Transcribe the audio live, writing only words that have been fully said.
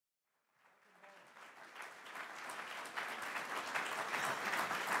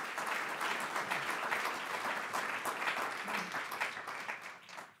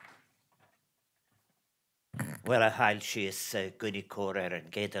Well, a hail sias guni cóir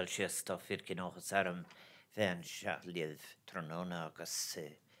an gédal sias tá fircin áchas arm bhean se liv tróna agus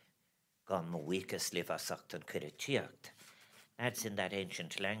gan mo weakus liv asach an cuiretíocht. That's in that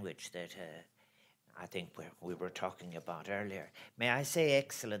ancient language that I think we were talking about earlier. May I say,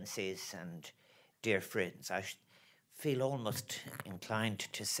 Excellencies and dear friends, I feel almost inclined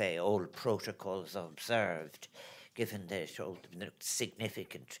to say all protocols observed, given the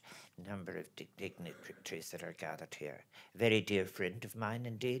significant number of dignitaries that are gathered here. A very dear friend of mine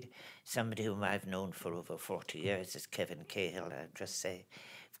indeed, somebody whom I've known for over 40 years is Kevin Cahill. I'll just say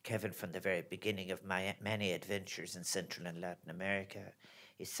Kevin, from the very beginning of my many adventures in Central and Latin America,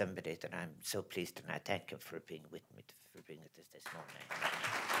 is somebody that I'm so pleased, and I thank him for being with me, for being with us this morning.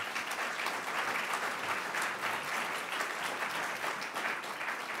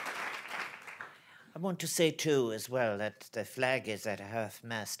 I want to say too as well that the flag is at a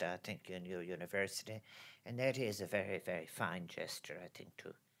half-mast, I think, in your university, and that is a very, very fine gesture, I think,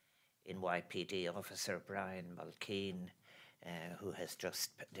 to NYPD officer Brian Mulkeen, who has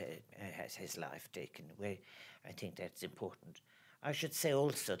just has his life taken away. I think that's important. I should say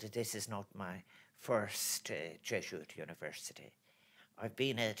also that this is not my first Jesuit university. I've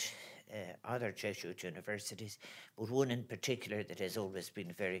been at other Jesuit universities, but one in particular that has always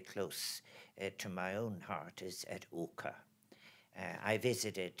been very close to my own heart is at UCA. I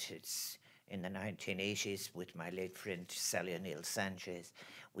visited in the 1980s with my late friend Sally O'Neill Sanchez.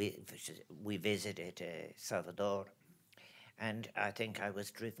 We visited Salvador, and I think I was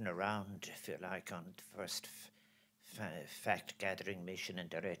driven around, if you like, on the first fact-gathering mission in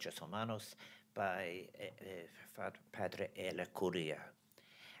Derechos Humanos by Padre Ela Curia.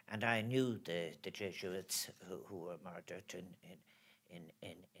 And I knew the Jesuits who were murdered in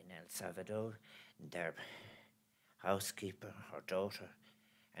El Salvador, their housekeeper, her daughter.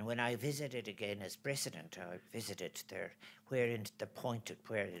 And when I visited again as president, I visited there, the point at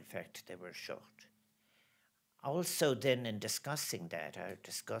where, in fact, they were shot. Also then, in discussing that, I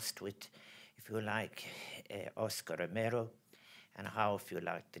discussed with, if you like, Oscar Romero, and how, if you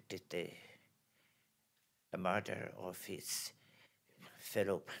like, the murder of his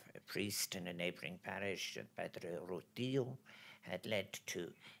fellow priest in a neighboring parish, Padre Rotillo, had led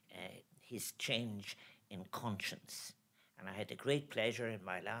to his change in conscience. And I had the great pleasure in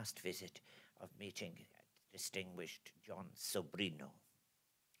my last visit of meeting distinguished John Sobrino.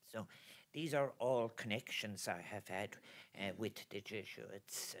 So these are all connections I have had with the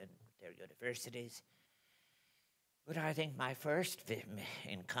Jesuits and their universities. But I think my first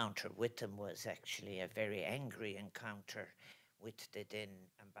encounter with them was actually a very angry encounter with the then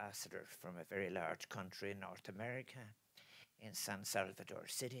ambassador from a very large country in North America, in San Salvador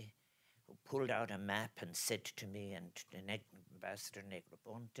City, who pulled out a map and said to me and Ambassador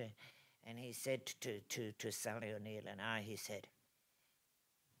Negroponte, and he said to Sally O'Neill and I, he said,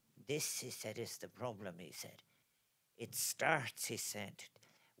 this, he said, is the problem, he said. It starts, he said,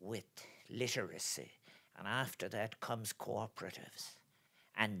 with literacy, and after that comes cooperatives,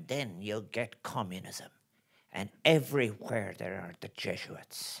 and then you'll get communism, and everywhere there are the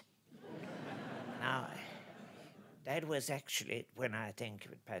Jesuits. Now, that was actually when I think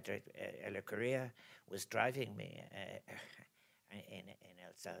Padre Ela Correa was driving me in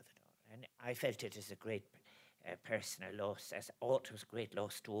El Salvador. And I felt it as a great personal loss, as it was a great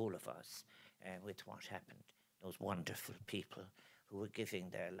loss to all of us with what happened. Those wonderful people who were giving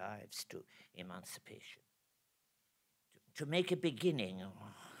their lives to emancipation. To make a beginning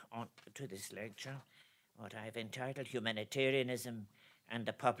to this lecture, what I've entitled Humanitarianism and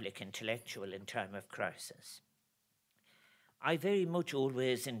the Public Intellectual in Time of Crisis. I very much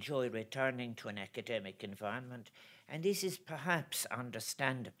always enjoy returning to an academic environment, and this is perhaps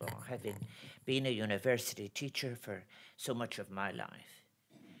understandable, having been a university teacher for so much of my life.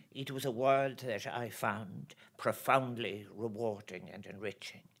 It was a world that I found profoundly rewarding and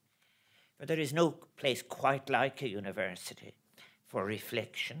enriching. But there is no place quite like a university for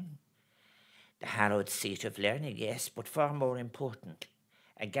reflection, the hallowed seat of learning, yes, but far more important,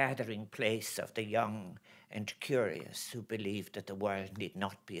 a gathering place of the young and curious who believe that the world need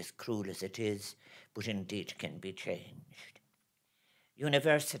not be as cruel as it is, but indeed can be changed.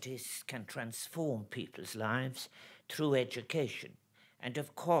 Universities can transform people's lives through education and,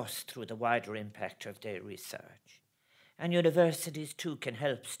 of course, through the wider impact of their research. And universities, too, can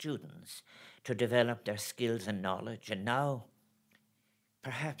help students to develop their skills and knowledge. And now,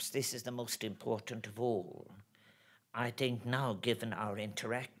 perhaps this is the most important of all. I think now, given our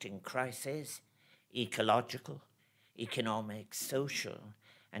interacting crises, ecological, economic, social,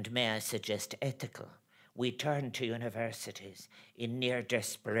 and may I suggest ethical, we turn to universities in near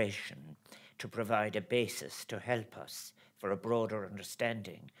desperation to provide a basis to help us for a broader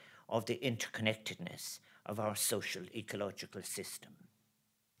understanding of the interconnectedness of our social ecological system.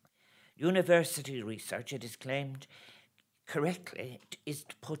 University research, it is claimed correctly, is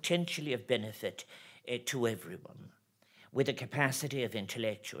potentially of benefit to everyone, with a capacity of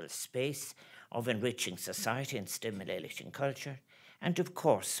intellectual space, of enriching society and stimulating culture, and of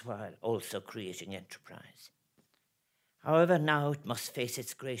course, while also creating enterprise. However, now it must face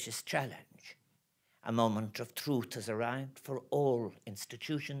its greatest challenge. A moment of truth has arrived for all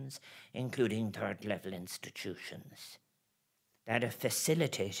institutions, including third-level institutions, that of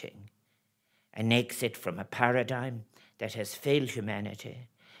facilitating an exit from a paradigm that has failed humanity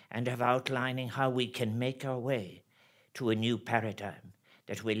and of outlining how we can make our way to a new paradigm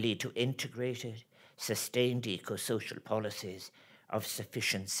that will lead to integrated, sustained eco-social policies of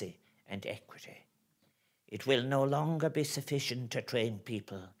sufficiency and equity. It will no longer be sufficient to train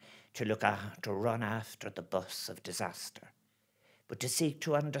people to run after the bus of disaster, but to seek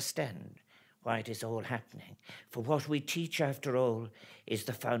to understand why it is all happening. For what we teach, after all, is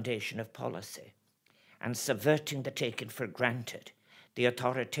the foundation of policy, and subverting the taken for granted, the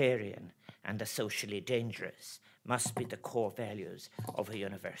authoritarian, and the socially dangerous must be the core values of a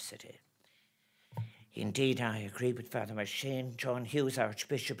university. Indeed, I agree with Father Shane. John Hughes,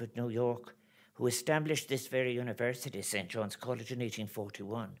 Archbishop of New York, who established this very university, St. John's College, in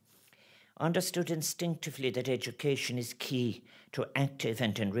 1841, understood instinctively that education is key to active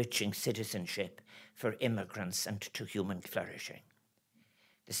and enriching citizenship for immigrants and to human flourishing.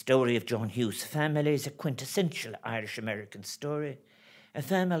 The story of John Hughes' family is a quintessential Irish-American story, a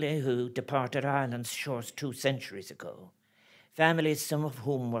family who departed Ireland's shores 2 centuries ago, families some of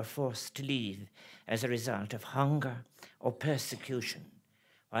whom were forced to leave as a result of hunger or persecution,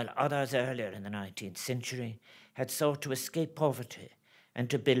 while others earlier in the 19th century had sought to escape poverty and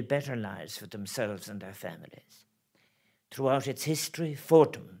to build better lives for themselves and their families. Throughout its history,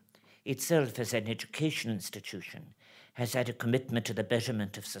 Fordham, itself as an education institution, has had a commitment to the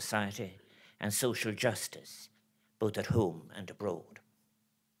betterment of society and social justice, both at home and abroad.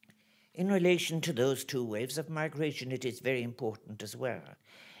 In relation to those 2 waves of migration, it is very important as well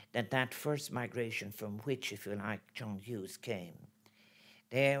that first migration from which, if you like, John Hughes came,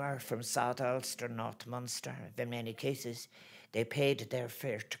 they were from South Ulster, North Munster. In many cases, they paid their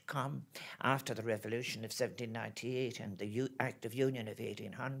fare to come after the Revolution of 1798 and the Act of Union of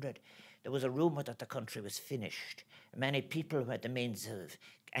 1800. There was a rumour that the country was finished. Many people who had the means of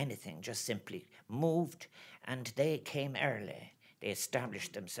anything just simply moved, and they came early. They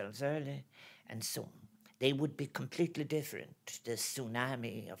established themselves early, and so they would be completely different to the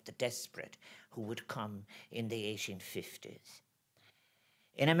tsunami of the desperate who would come in the 1850s.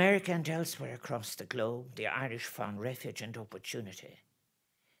 In America and elsewhere across the globe, the Irish found refuge and opportunity.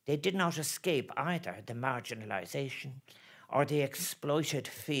 They did not escape either the marginalization or the exploited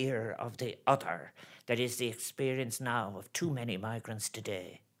fear of the other that is the experience now of too many migrants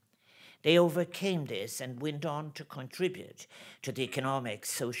today. They overcame this and went on to contribute to the economic,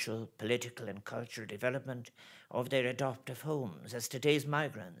 social, political, and cultural development of their adoptive homes, as today's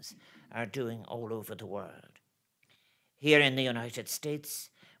migrants are doing all over the world. Here in the United States,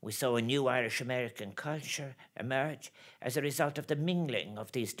 we saw a new Irish-American culture emerge as a result of the mingling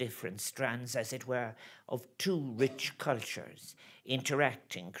of these different strands, as it were, of 2 rich cultures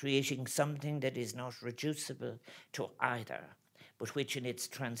interacting, creating something that is not reducible to either, but which in its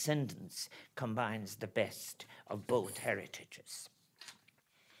transcendence combines the best of both heritages.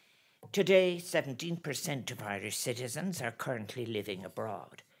 Today, 17% of Irish citizens are currently living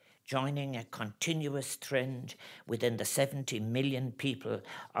abroad, joining a continuous trend within the 70 million people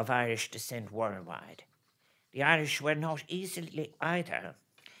of Irish descent worldwide. The Irish were not easily either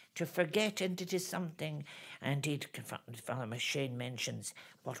to forget, and it is something, indeed, Father Shane mentions,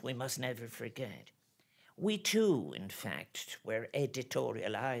 what we must never forget. We too, in fact, were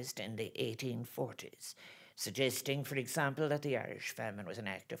editorialized in the 1840s, suggesting, for example, that the Irish famine was an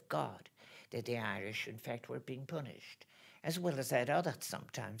act of God, that the Irish, in fact, were being punished, as well as that others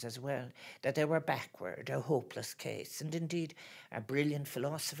sometimes as well, that they were backward, a hopeless case. And indeed, a brilliant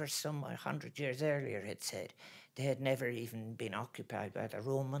philosopher some 100 years earlier had said they had never even been occupied by the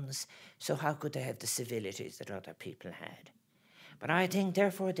Romans, so how could they have the civilities that other people had? But I think,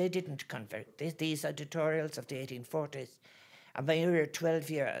 therefore, they didn't convert. These editorials of the 1840s, a mere 12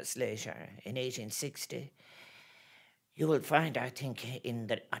 years later, in 1860, you will find, I think, in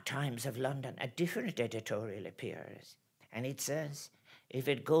the Times of London, a different editorial appears. And it says, if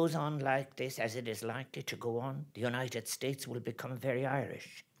it goes on like this, as it is likely to go on, the United States will become very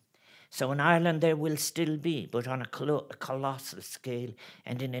Irish. So in Ireland there will still be, but on a colossal scale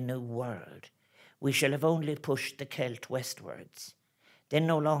and in a new world. We shall have only pushed the Celt westwards. Then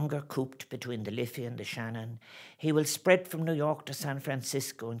no longer cooped between the Liffey and the Shannon, he will spread from New York to San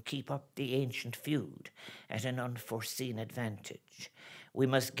Francisco and keep up the ancient feud at an unforeseen advantage. We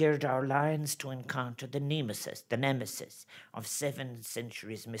must gird our loins to encounter the nemesis of 7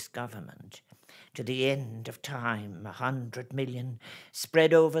 centuries' misgovernment. To the end of time, 100 million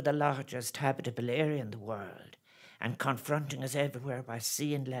spread over the largest habitable area in the world and confronting us everywhere by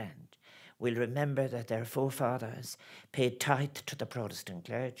sea and land, will remember that their forefathers paid tithe to the Protestant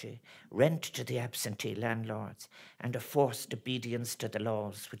clergy, rent to the absentee landlords, and a forced obedience to the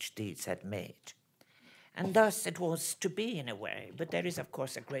laws which these had made. And thus it was to be in a way, but there is of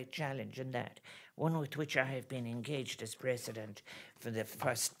course a great challenge in that, one with which I have been engaged as president for the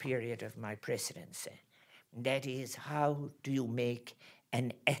first period of my presidency. That is, how do you make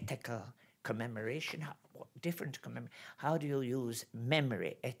an ethical commemoration, how do you use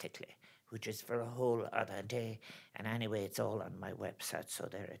memory ethically, which is for a whole other day, and anyway it's all on my website, so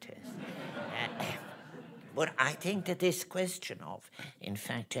there it is. But I think that this question of, in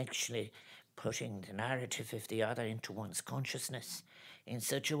fact, actually putting the narrative of the other into one's consciousness in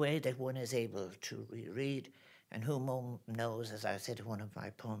such a way that one is able to reread, and who knows, as I said in one of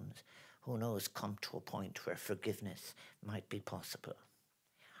my poems, who knows, come to a point where forgiveness might be possible.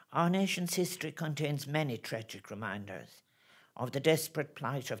 Our nation's history contains many tragic reminders of the desperate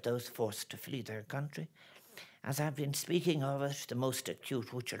plight of those forced to flee their country. As I've been speaking of it, the most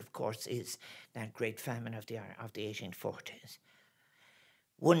acute, which of course is that great famine of the 1840s.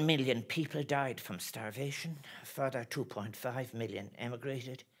 1 million people died from starvation, a further 2.5 million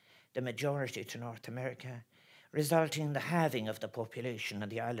emigrated, the majority to North America, resulting in the halving of the population on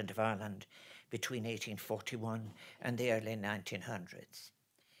the island of Ireland between 1841 and the early 1900s.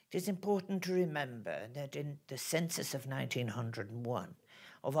 It is important to remember that in the census of 1901,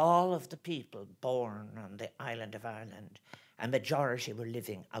 of all of the people born on the island of Ireland, a majority were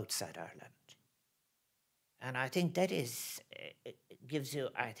living outside Ireland. And I think that gives you,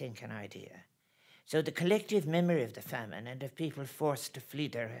 I think, an idea. So the collective memory of the famine and of people forced to flee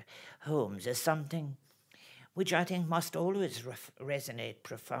their homes is something which I think must always resonate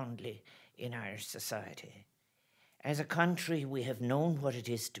profoundly in our society. As a country, we have known what it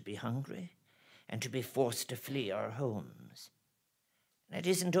is to be hungry and to be forced to flee our homes. And it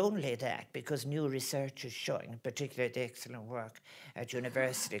isn't only that, because new research is showing, particularly the excellent work at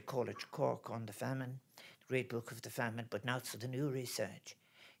University College Cork on the famine, the Great Book of the Famine, but now so the new research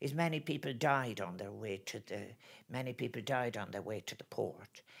is many people died on their way to the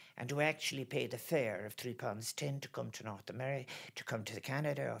port, and to actually pay the fare of £3.10 to come to North America, to come to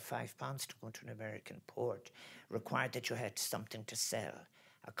Canada, or £5 to go to an American port, required that you had something to sell,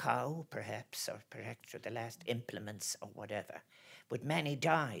 a cow perhaps, or perhaps the last implements or whatever. But many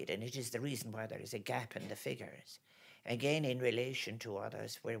died, and it is the reason why there is a gap in the figures. Again, in relation to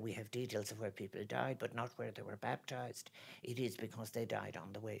others where we have details of where people died, but not where they were baptized, it is because they died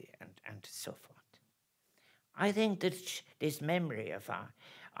on the way, and so forth. I think that this memory of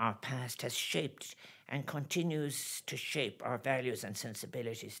our past has shaped and continues to shape our values and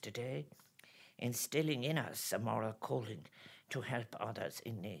sensibilities today, instilling in us a moral calling to help others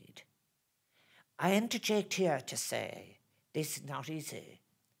in need. I interject here to say this is not easy,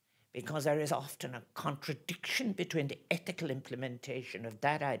 because there is often a contradiction between the ethical implementation of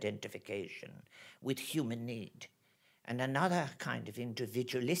that identification with human need and another kind of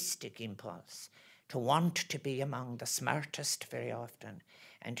individualistic impulse to want to be among the smartest very often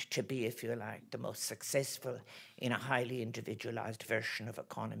and to be, if you like, the most successful in a highly individualized version of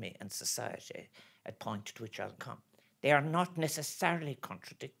economy and society, a point to which I'll come. They are not necessarily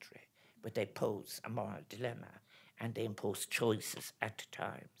contradictory, but they pose a moral dilemma and they impose choices at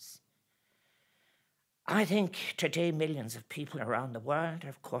times. I think today millions of people around the world,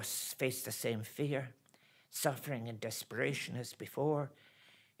 of course, face the same fear, suffering and desperation as before,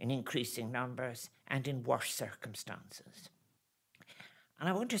 in increasing numbers and in worse circumstances. And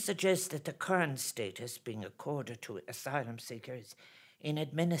I want to suggest that the current status being accorded to asylum seekers in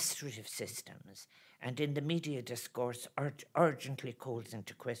administrative systems and in the media discourse urgently calls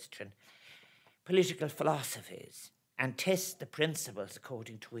into question political philosophies and tests the principles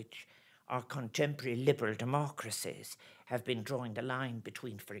according to which our contemporary liberal democracies have been drawing the line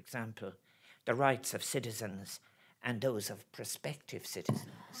between, for example, the rights of citizens and those of prospective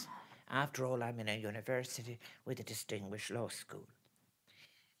citizens. After all, I'm in a university with a distinguished law school.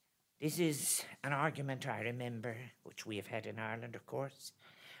 This is an argument I remember, which we have had in Ireland, of course.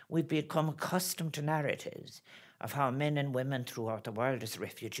 We've become accustomed to narratives of how men and women throughout the world as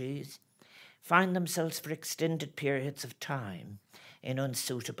refugees find themselves for extended periods of time in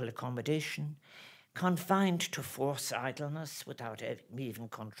unsuitable accommodation, confined to forced idleness without even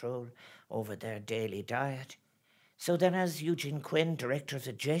control over their daily diet. So that, as Eugene Quinn, director of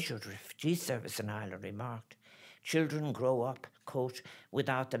the Jesuit Refugee Service in Ireland, remarked, children grow up, quote,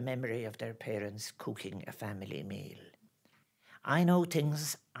 without the memory of their parents cooking a family meal. I know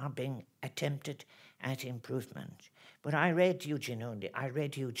things are being attempted at improvement, but I read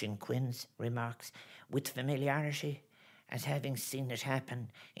Eugene Quinn's remarks with familiarity, as having seen it happen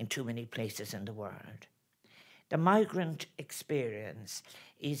in too many places in the world. The migrant experience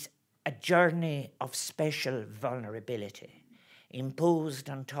is a journey of special vulnerability, imposed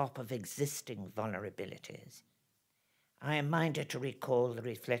on top of existing vulnerabilities. I am minded to recall the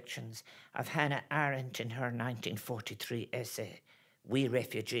reflections of Hannah Arendt in her 1943 essay, We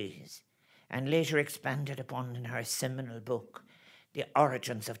Refugees, and later expanded upon in her seminal book, The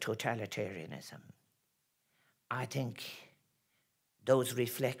Origins of Totalitarianism. I think those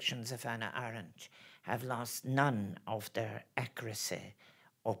reflections of Hannah Arendt have lost none of their accuracy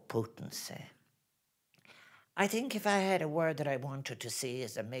or potency. I think if I had a word that I wanted to see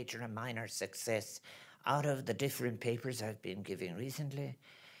as a major and minor success out of the different papers I've been giving recently,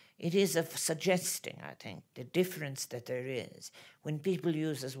 it is of suggesting, I think, the difference that there is when people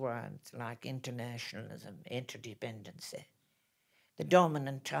use words like internationalism, interdependency. The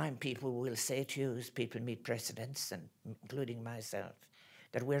dominant time people will say to you as people meet presidents, and including myself,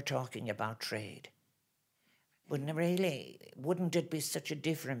 that we're talking about trade. But really, wouldn't it be such a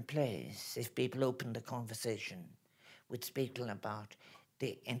different place if people opened the conversation with speaking about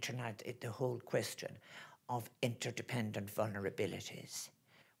the internet, the whole question of interdependent vulnerabilities,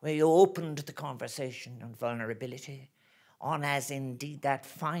 where you opened the conversation on vulnerability, on as indeed that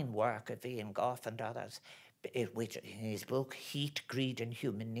fine work of Ian Goff and others, which in his book, Heat, Greed and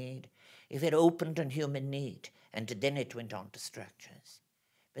Human Need, if it opened on human need and then it went on to structures.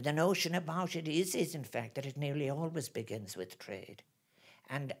 But the notion about it is in fact that it nearly always begins with trade.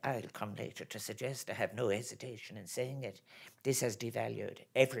 And I'll come later to suggest, I have no hesitation in saying it, this has devalued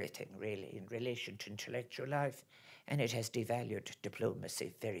everything really in relation to intellectual life, and it has devalued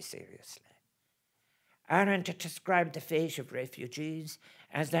diplomacy very seriously. Arendt described the fate of refugees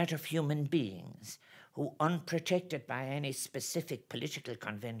as that of human beings who, unprotected by any specific political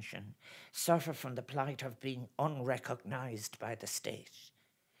convention, suffer from the plight of being unrecognized by the state.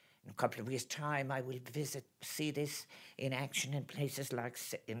 In a couple of years' time, I will see this in action in places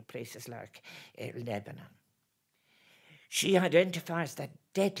like Lebanon. She identifies that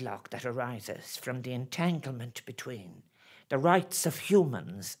deadlock that arises from the entanglement between the rights of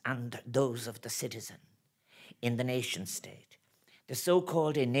humans and those of the citizen in the nation state. The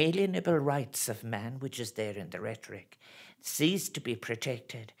so-called inalienable rights of man, which is there in the rhetoric, cease to be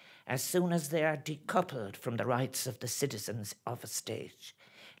protected as soon as they are decoupled from the rights of the citizens of a state,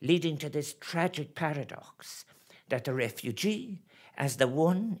 leading to this tragic paradox that the refugee, as the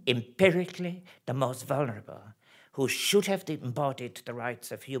one empirically the most vulnerable, who should have embodied the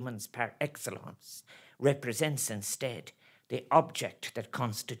rights of humans par excellence, represents instead the object that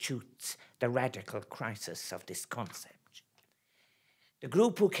constitutes the radical crisis of this concept. The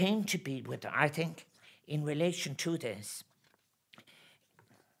group who came to be with, I think, in relation to this,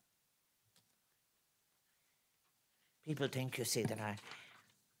 people think, you see, that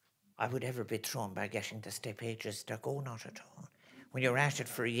I would ever be thrown by getting the step pages. Oh, not at all. When you're at it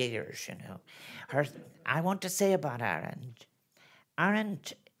for years, you know. I want to say about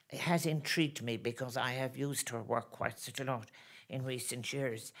Arendt has intrigued me because I have used her work quite such a lot in recent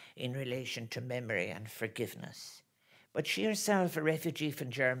years in relation to memory and forgiveness. But she herself, a refugee from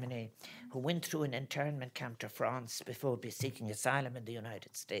Germany who went through an internment camp to France before seeking asylum in the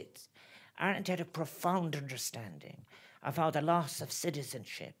United States, Arendt had a profound understanding of how the loss of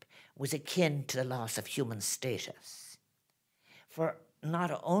citizenship was akin to the loss of human status. For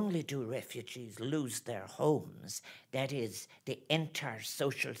not only do refugees lose their homes, that is, the entire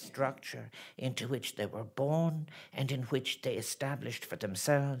social structure into which they were born and in which they established for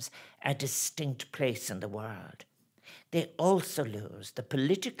themselves a distinct place in the world, they also lose the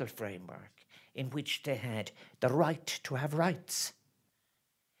political framework in which they had the right to have rights.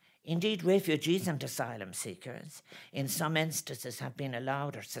 Indeed, refugees and asylum seekers, in some instances, have been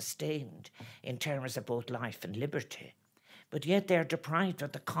allowed or sustained in terms of both life and liberty, but yet they are deprived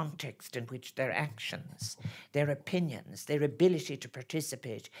of the context in which their actions, their opinions, their ability to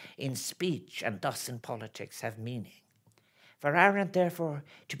participate in speech and thus in politics have meaning. For Arendt, therefore,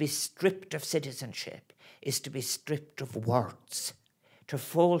 to be stripped of citizenship is to be stripped of words, to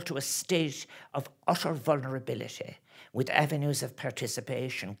fall to a state of utter vulnerability, with avenues of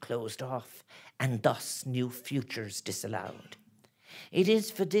participation closed off and thus new futures disallowed. It is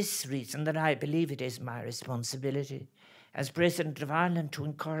for this reason that I believe it is my responsibility as President of Ireland to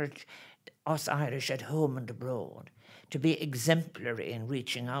encourage us Irish at home and abroad to be exemplary in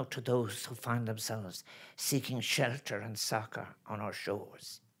reaching out to those who find themselves seeking shelter and succour on our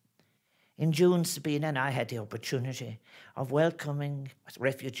shores. In June, Sabina and I had the opportunity of welcoming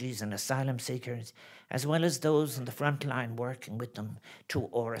refugees and asylum seekers, as well as those on the front line working with them, to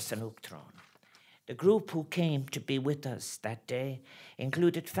Oras and Uachtaráin. The group who came to be with us that day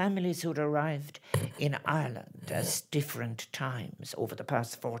included families who had arrived in Ireland at different times over the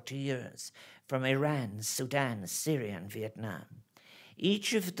past 40 years, from Iran, Sudan, Syria, and Vietnam.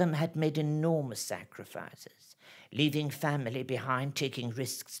 Each of them had made enormous sacrifices, leaving family behind, taking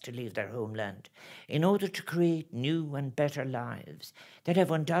risks to leave their homeland in order to create new and better lives that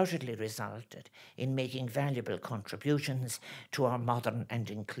have undoubtedly resulted in making valuable contributions to our modern and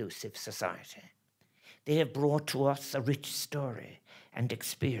inclusive society. They have brought to us a rich story and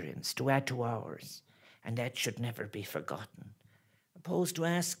experience to add to ours, and that should never be forgotten. I pose to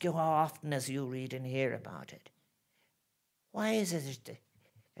ask you how often, as you read and hear about it, why is it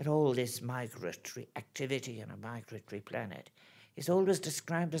that all this migratory activity on a migratory planet is always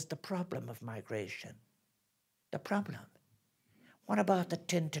described as the problem of migration? The problem. What about the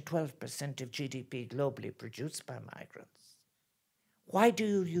 10 to 12% of GDP globally produced by migrants? Why do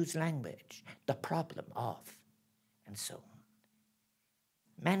you use language, the problem of, and so on?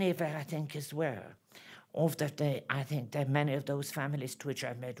 Many of it, I think, is where, I think that many of those families to which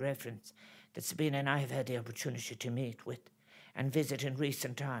I've made reference, that Sabina and I have had the opportunity to meet with and visit in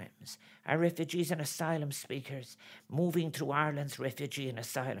recent times, are refugees and asylum seekers moving through Ireland's refugee and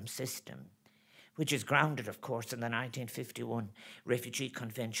asylum system, which is grounded, of course, in the 1951 Refugee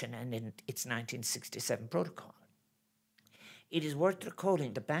Convention and in its 1967 protocol. It is worth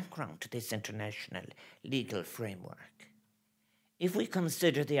recalling the background to this international legal framework. If we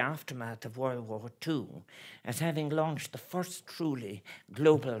consider the aftermath of World War II as having launched the first truly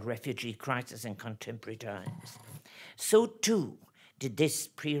global refugee crisis in contemporary times, so too did this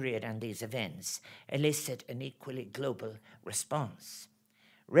period and these events elicit an equally global response.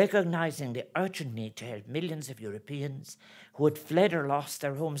 Recognizing the urgent need to help millions of Europeans who had fled or lost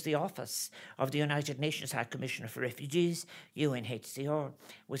their homes, the Office of the United Nations High Commissioner for Refugees, UNHCR,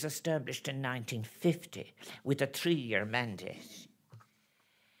 was established in 1950 with a 3-year mandate.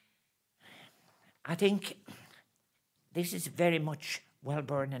 I think this is very much well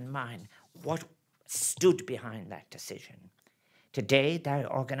borne in mind what stood behind that decision. Today,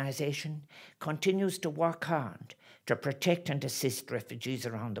 their organisation continues to work hard to protect and assist refugees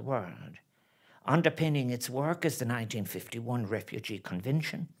around the world. Underpinning its work is the 1951 Refugee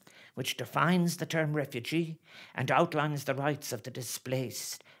Convention, which defines the term refugee and outlines the rights of the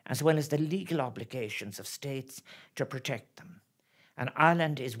displaced, as well as the legal obligations of states to protect them. And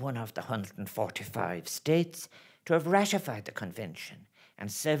Ireland is one of the 145 states to have ratified the convention,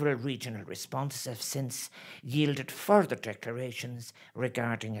 and several regional responses have since yielded further declarations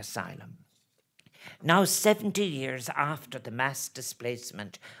regarding asylum. Now, 70 years after the mass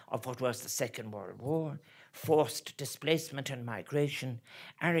displacement of what was the Second World War, forced displacement and migration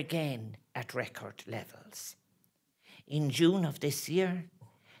are again at record levels. In June of this year,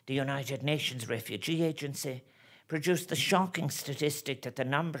 the United Nations Refugee Agency produced the shocking statistic that the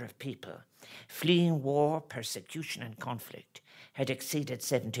number of people fleeing war, persecution, and conflict had exceeded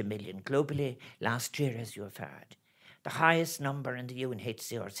 70 million globally last year, as you have heard, the highest number in the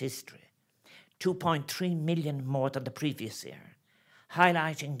UNHCR's history, 2.3 million more than the previous year,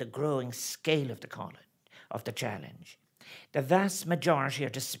 highlighting the growing scale of the challenge. The vast majority are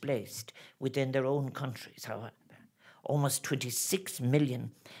displaced within their own countries, however. Almost 26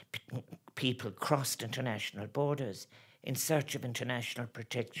 million people crossed international borders in search of international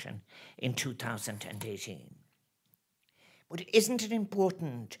protection in 2018. But isn't it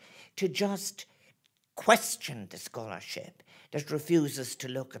important to just question the scholarship that refuses to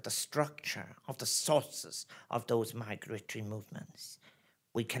look at the structure of the sources of those migratory movements?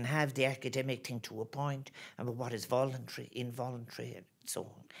 We can have the academic thing to a point about what is voluntary, involuntary, and so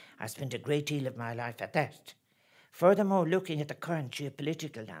on. I spent a great deal of my life at that. Furthermore, looking at the current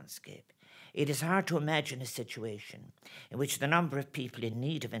geopolitical landscape, it is hard to imagine a situation in which the number of people in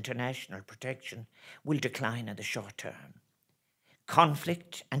need of international protection will decline in the short term.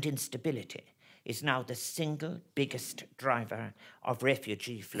 Conflict and instability is now the single biggest driver of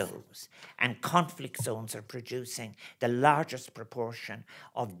refugee flows, and conflict zones are producing the largest proportion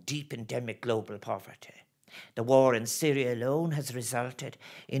of deep endemic global poverty. The war in Syria alone has resulted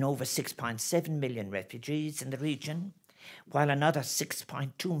in over 6.7 million refugees in the region, while another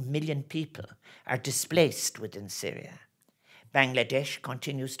 6.2 million people are displaced within Syria. Bangladesh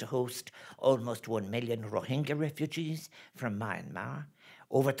continues to host almost 1 million Rohingya refugees from Myanmar.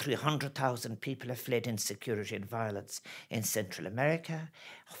 Over 300,000 people have fled insecurity and violence in Central America.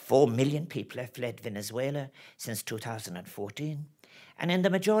 4 million people have fled Venezuela since 2014. And in the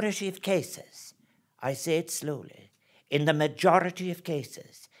majority of cases, I say it slowly, in the majority of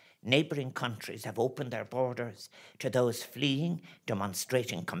cases, neighbouring countries have opened their borders to those fleeing,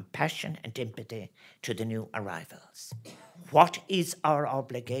 demonstrating compassion and empathy to the new arrivals. What is our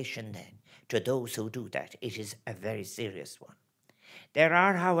obligation then to those who do that? It is a very serious one. There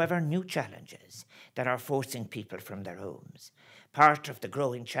are, however, new challenges that are forcing people from their homes. Part of the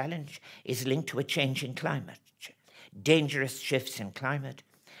growing challenge is linked to a changing climate. Dangerous shifts in climate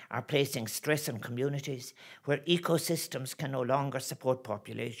are placing stress on communities where ecosystems can no longer support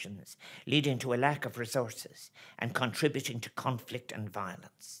populations, leading to a lack of resources and contributing to conflict and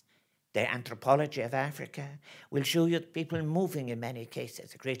violence. The anthropology of Africa will show you people moving in many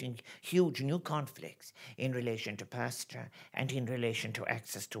cases, creating huge new conflicts in relation to pasture and in relation to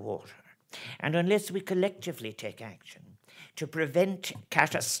access to water. And unless we collectively take action to prevent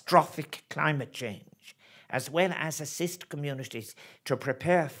catastrophic climate change, as well as assist communities to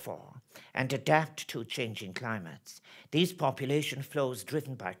prepare for and adapt to changing climates, these population flows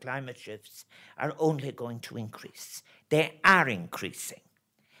driven by climate shifts are only going to increase. They are increasing.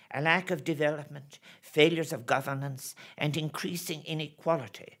 A lack of development, failures of governance, and increasing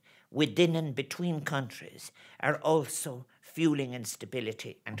inequality within and between countries are also fueling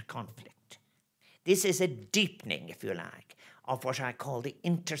instability and conflict. This is a deepening, if you like, of what I call the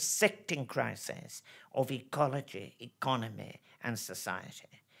intersecting crisis of ecology, economy, and society.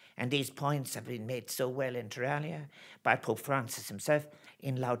 And these points have been made so well inter alia by Pope Francis himself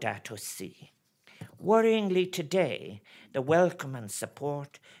in Laudato Si. Worryingly today, the welcome and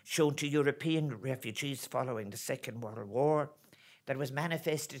support shown to European refugees following the Second World War that was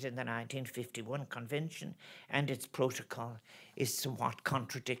manifested in the 1951 Convention and its protocol is somewhat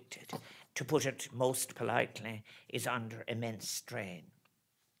contradicted. To put it most politely, is under immense strain.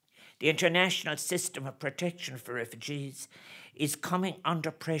 The international system of protection for refugees is coming under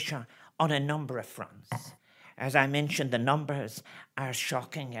pressure on a number of fronts. As I mentioned, the numbers are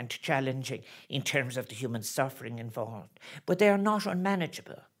shocking and challenging in terms of the human suffering involved, but they are not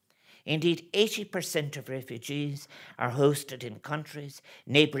unmanageable. Indeed, 80% of refugees are hosted in countries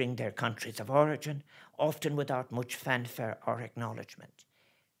neighbouring their countries of origin, often without much fanfare or acknowledgement.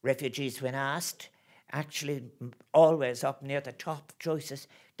 Refugees, when asked, actually always up near the top choices,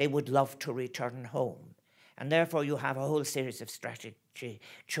 they would love to return home. And therefore you have a whole series of strategy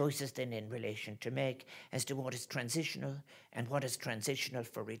choices then in relation to make as to what is transitional and what is transitional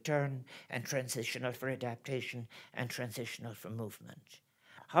for return and transitional for adaptation and transitional for movement.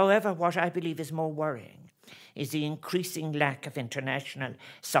 However, what I believe is more worrying is the increasing lack of international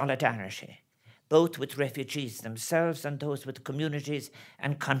solidarity, both with refugees themselves and those with communities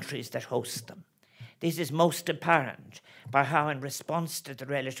and countries that host them. This is most apparent by how, in response to the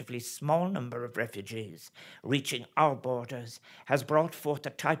relatively small number of refugees reaching our borders, has brought forth a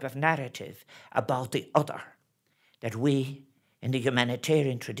type of narrative about the other that we, in the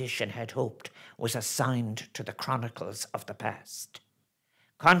humanitarian tradition, had hoped was assigned to the chronicles of the past.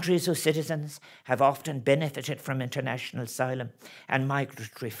 Countries whose citizens have often benefited from international asylum and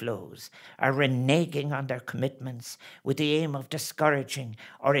migratory flows are reneging on their commitments with the aim of discouraging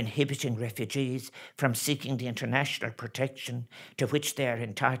or inhibiting refugees from seeking the international protection to which they are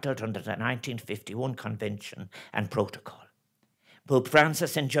entitled under the 1951 Convention and Protocol. Pope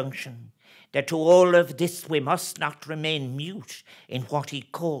Francis' injunction that to all of this we must not remain mute in what he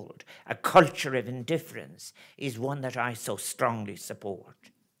called a culture of indifference is one that I so strongly support.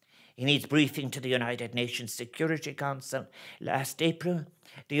 In his briefing to the United Nations Security Council last April,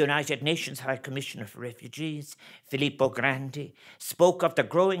 the United Nations High Commissioner for Refugees, Filippo Grandi, spoke of the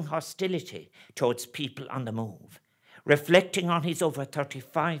growing hostility towards people on the move. Reflecting on his over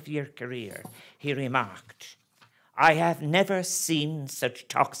 35-year career, he remarked, "I have never seen such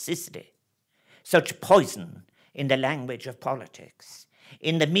toxicity, such poison in the language of politics,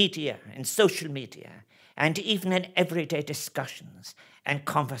 in the media, in social media, and even in everyday discussions and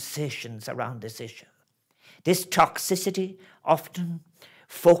conversations around this issue. This toxicity often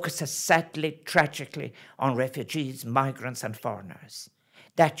focuses sadly, tragically, on refugees, migrants, and foreigners.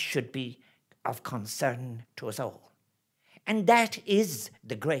 That should be of concern to us all." And that is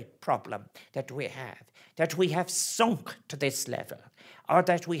the great problem that we have sunk to this level, or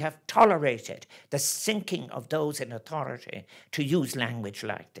that we have tolerated the sinking of those in authority to use language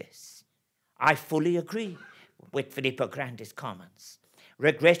like this. I fully agree with Filippo Grandi's comments.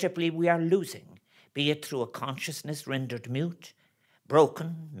 Regrettably, we are losing, be it through a consciousness rendered mute,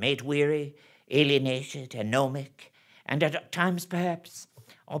 broken, made weary, alienated, anomic, and at times perhaps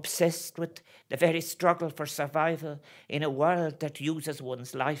obsessed with the very struggle for survival in a world that uses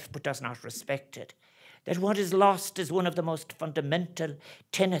one's life but does not respect it, that what is lost is one of the most fundamental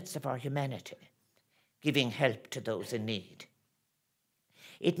tenets of our humanity, giving help to those in need.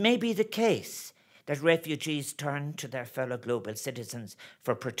 It may be the case that refugees turn to their fellow global citizens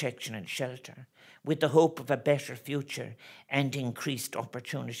for protection and shelter, with the hope of a better future and increased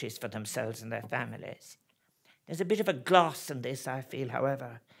opportunities for themselves and their families. There's a bit of a gloss in this, I feel,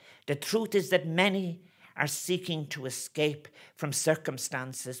 however. The truth is that many are seeking to escape from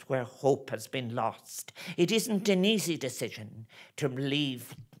circumstances where hope has been lost. It isn't an easy decision to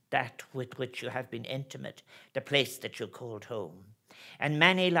leave that with which you have been intimate, the place that you called home. And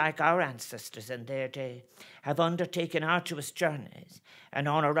many, like our ancestors in their day, have undertaken arduous journeys and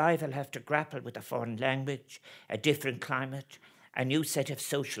on arrival have to grapple with a foreign language, a different climate, a new set of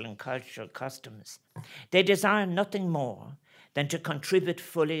social and cultural customs. They desire nothing more than to contribute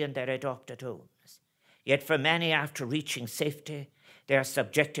fully in their adopted homes. Yet for many, after reaching safety, they are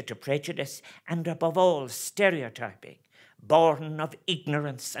subjected to prejudice and, above all, stereotyping, born of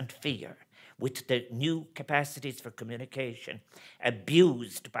ignorance and fear, with the new capacities for communication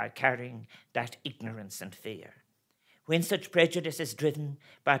abused by carrying that ignorance and fear. When such prejudice is driven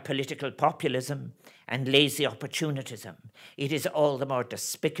by political populism and lazy opportunism, it is all the more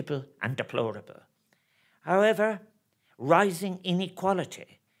despicable and deplorable. However, rising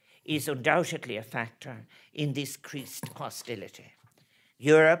inequality is undoubtedly a factor in this increased hostility.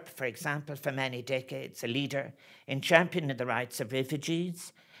 Europe, for example, for many decades, a leader in championing the rights of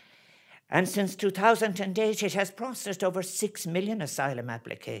refugees, and since 2008, it has processed over 6 million asylum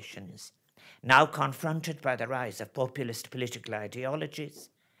applications, now confronted by the rise of populist political ideologies,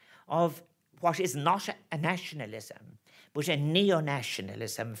 of what is not a nationalism, but a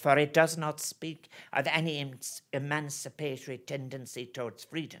neo-nationalism, for it does not speak of any emancipatory tendency towards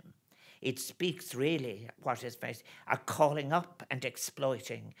freedom. It speaks really what is a calling up and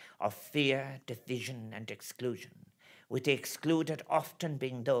exploiting of fear, division, and exclusion, with the excluded often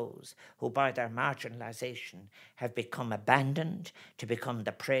being those who by their marginalization have become abandoned to become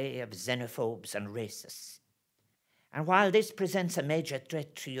the prey of xenophobes and racists. And while this presents a major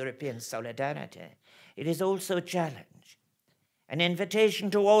threat to European solidarity, it is also a challenge, an invitation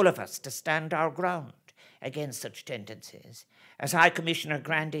to all of us to stand our ground against such tendencies. As High Commissioner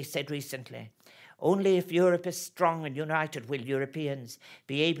Grandi said recently, only if Europe is strong and united will Europeans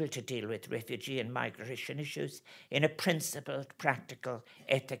be able to deal with refugee and migration issues in a principled, practical,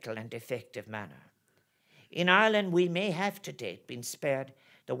 ethical, and effective manner. In Ireland, we may have to date been spared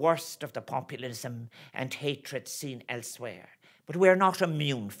the worst of the populism and hatred seen elsewhere, but we are not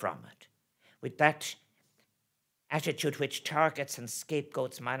immune from it. With that attitude which targets and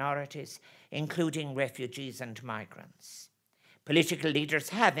scapegoats minorities, including refugees and migrants. Political leaders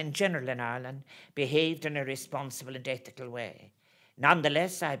have, in general in Ireland, behaved in a responsible and ethical way.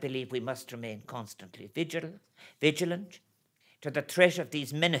 Nonetheless, I believe we must remain constantly vigilant to the threat of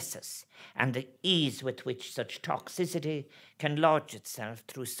these menaces and the ease with which such toxicity can lodge itself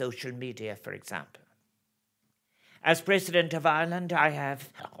through social media, for example. As President of Ireland, I have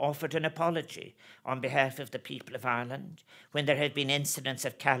offered an apology on behalf of the people of Ireland when there have been incidents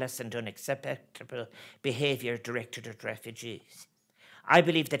of callous and unacceptable behaviour directed at refugees. I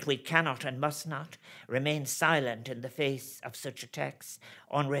believe that we cannot and must not remain silent in the face of such attacks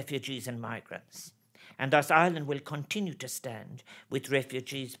on refugees and migrants, and thus Ireland will continue to stand with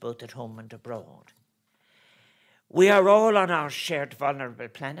refugees both at home and abroad. We are all on our shared vulnerable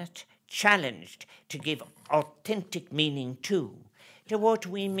planet, challenged to give authentic meaning to what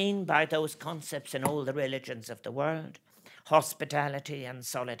we mean by those concepts in all the religions of the world, hospitality and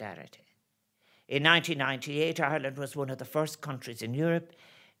solidarity. In 1998, Ireland was one of the first countries in Europe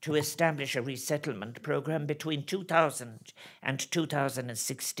to establish a resettlement program. Between 2000 and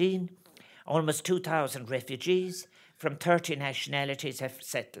 2016, almost 2,000 refugees from 30 nationalities have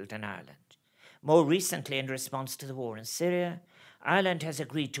settled in Ireland. More recently, in response to the war in Syria, Ireland has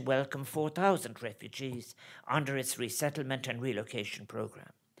agreed to welcome 4,000 refugees under its resettlement and relocation program.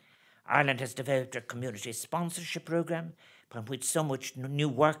 Ireland has developed a community sponsorship program upon which so much new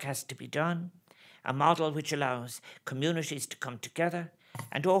work has to be done, a model which allows communities to come together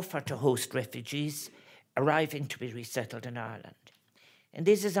and offer to host refugees arriving to be resettled in Ireland. And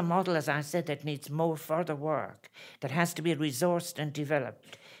this is a model, as I said, that needs more further work, that has to be resourced and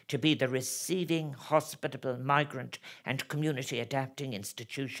developed to be the receiving, hospitable, migrant and community adapting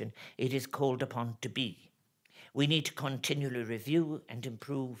institution it is called upon to be. We need to continually review and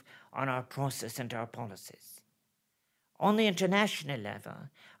improve on our process and our policies. On the international level,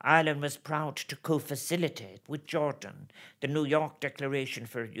 Ireland was proud to co-facilitate with Jordan the New York Declaration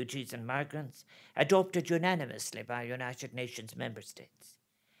for Refugees and Migrants, adopted unanimously by United Nations member states.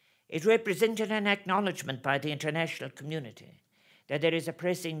 It represented an acknowledgement by the international community that there is a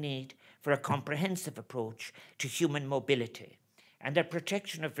pressing need for a comprehensive approach to human mobility, and that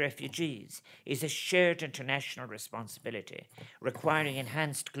protection of refugees is a shared international responsibility requiring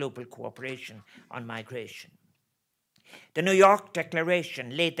enhanced global cooperation on migration. The New York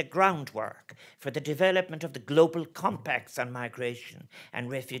Declaration laid the groundwork for the development of the global compacts on migration and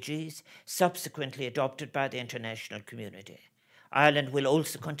refugees, subsequently adopted by the international community. Ireland will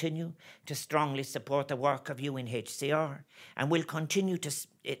also continue to strongly support the work of UNHCR and will continue to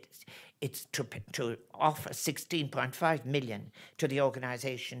offer 16.5 million to the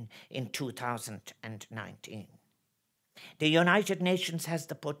organisation in 2019. The United Nations has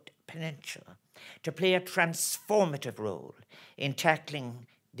the potential to play a transformative role in tackling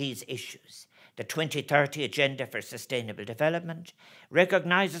these issues. The 2030 Agenda for Sustainable Development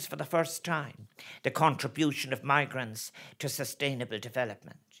recognises for the first time the contribution of migrants to sustainable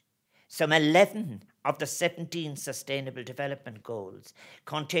development. Some 11 of the 17 Sustainable Development Goals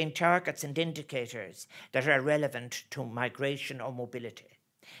contain targets and indicators that are relevant to migration or mobility.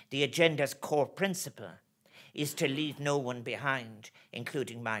 The agenda's core principle is to leave no one behind,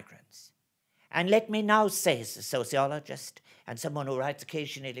 including migrants. And let me now say, as a sociologist and someone who writes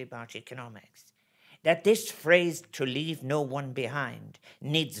occasionally about economics, that this phrase, to leave no one behind,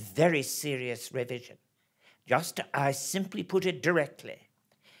 needs very serious revision. I simply put it directly.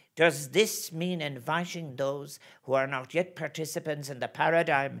 Does this mean inviting those who are not yet participants in the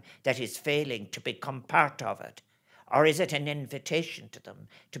paradigm that is failing to become part of it? Or is it an invitation to them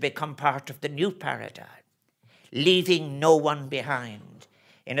to become part of the new paradigm? Leaving no one behind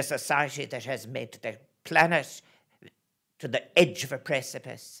in a society that has made the planet to the edge of a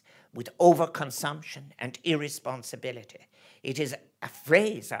precipice with overconsumption and irresponsibility. It is a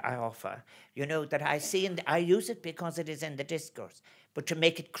phrase I offer, that I see, and I use it because it is in the discourse, but to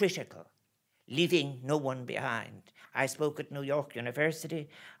make it critical, leaving no one behind. I spoke at New York University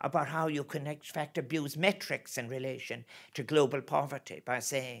about how you can, in fact, abuse metrics in relation to global poverty by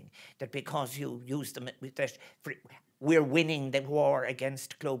saying that because you use them, we're winning the war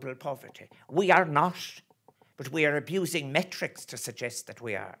against global poverty. We are not, but we are abusing metrics to suggest that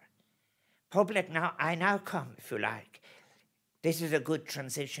we are. I now come, if you like. This is a good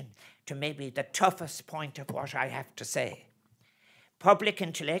transition to maybe the toughest point of what I have to say. Public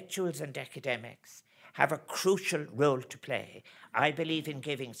intellectuals and academics have a crucial role to play, I believe, in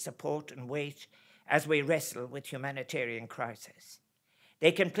giving support and weight as we wrestle with humanitarian crisis.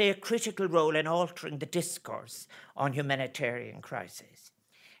 They can play a critical role in altering the discourse on humanitarian crisis,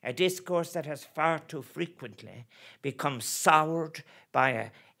 a discourse that has far too frequently become soured by a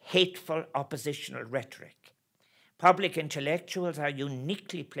hateful oppositional rhetoric. Public intellectuals are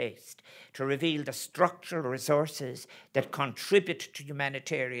uniquely placed to reveal the structural resources that contribute to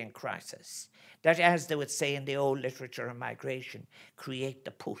humanitarian crisis, that, as they would say in the old literature of migration, create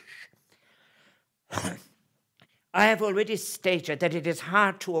the push. I have already stated that it is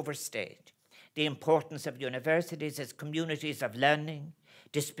hard to overstate the importance of universities as communities of learning,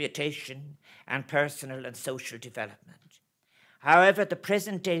 disputation, and personal and social development. However, the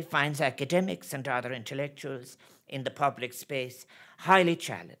present day finds academics and other intellectuals in the public space highly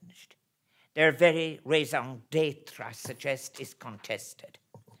challenged. Their very raison d'etre, I suggest, is contested.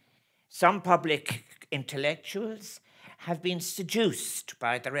 Some public intellectuals have been seduced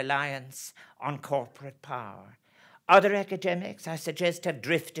by the reliance on corporate power. Other academics, I suggest, have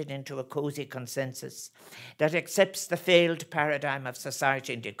drifted into a cozy consensus that accepts the failed paradigm of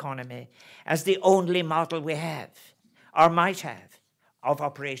society and economy as the only model we have, or might have, of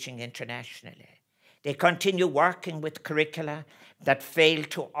operating internationally. They continue working with curricula that fail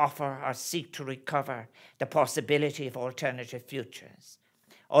to offer or seek to recover the possibility of alternative futures.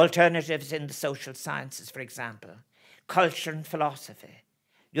 Alternatives in the social sciences, for example, culture and philosophy.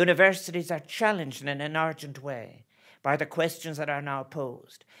 Universities are challenged in an urgent way by the questions that are now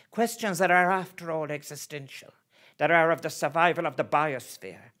posed, questions that are, after all, existential, that are of the survival of the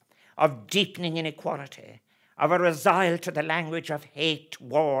biosphere, of deepening inequality, of a resile to the language of hate,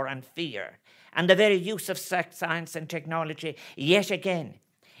 war, and fear, and the very use of science and technology, yet again,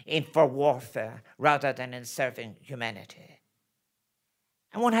 for warfare rather than in serving humanity.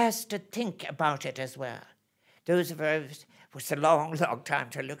 And one has to think about it as well. Those of us, it was a long, long time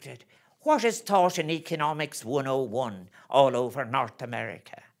to look at what is taught in Economics 101 all over North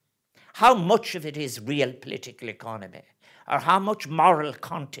America. How much of it is real political economy, or how much moral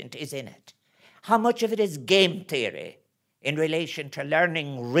content is in it? How much of it is game theory in relation to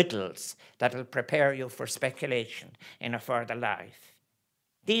learning riddles that will prepare you for speculation in a further life?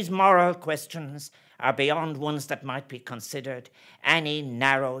 These moral questions are beyond ones that might be considered any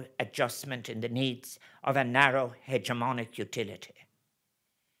narrow adjustment in the needs of a narrow hegemonic utility.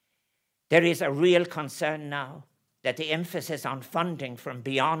 There is a real concern now that the emphasis on funding from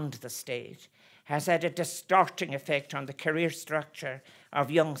beyond the state has had a distorting effect on the career structure of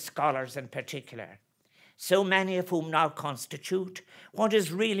young scholars in particular, so many of whom now constitute what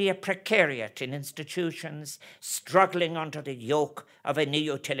is really a precariat in institutions struggling under the yoke of a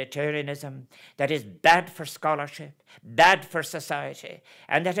neo-utilitarianism that is bad for scholarship, bad for society,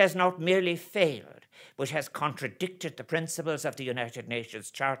 and that has not merely failed, but has contradicted the principles of the United Nations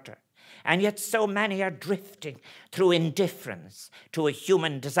Charter. And yet so many are drifting through indifference to a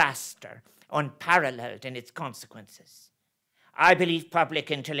human disaster unparalleled in its consequences. I believe public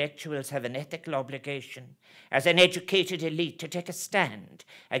intellectuals have an ethical obligation as an educated elite to take a stand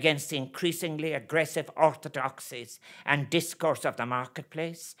against the increasingly aggressive orthodoxies and discourse of the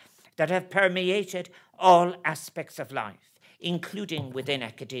marketplace that have permeated all aspects of life, including within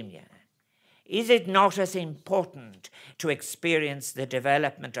academia. Is it not as important to experience the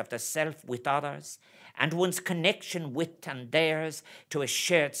development of the self with others and one's connection with and theirs to a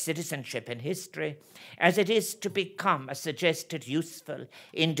shared citizenship in history as it is to become a suggested useful,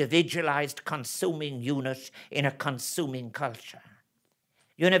 individualized consuming unit in a consuming culture?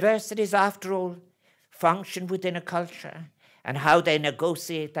 Universities, after all, function within a culture, and how they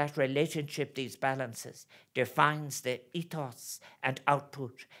negotiate that relationship, these balances, defines their ethos and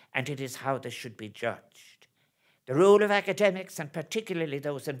output, and it is how they should be judged. The role of academics, and particularly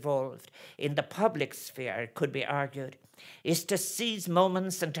those involved in the public sphere, it could be argued, is to seize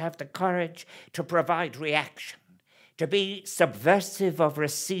moments and to have the courage to provide reaction, to be subversive of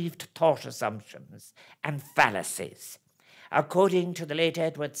received thought assumptions and fallacies. According to the late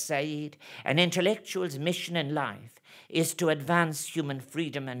Edward Said, an intellectual's mission in life is to advance human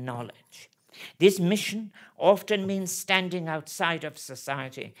freedom and knowledge. This mission often means standing outside of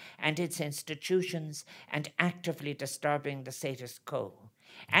society and its institutions and actively disturbing the status quo.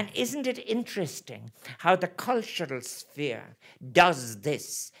 And isn't it interesting how the cultural sphere does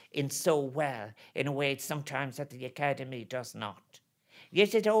this in so well, in a way sometimes that the academy does not?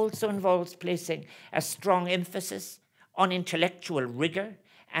 Yet it also involves placing a strong emphasis on intellectual rigor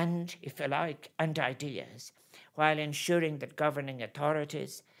and, if you like, and ideas, while ensuring that governing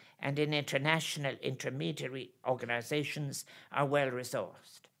authorities and in international intermediary organizations are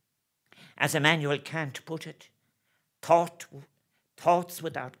well-resourced. As Immanuel Kant put it, thoughts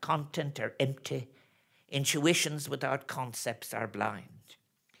without content are empty, intuitions without concepts are blind.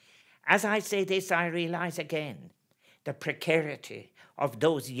 As I say this, I realize again the precarity of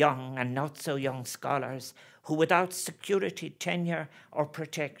those young and not so young scholars who, without security, tenure, or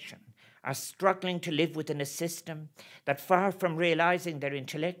protection, are struggling to live within a system that, far from realizing their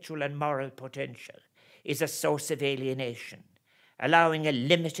intellectual and moral potential, is a source of alienation, allowing a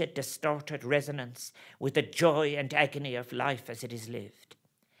limited, distorted resonance with the joy and agony of life as it is lived.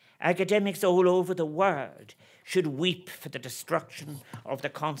 Academics all over the world should weep for the destruction of the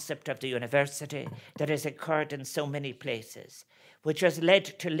concept of the university that has occurred in so many places, which has led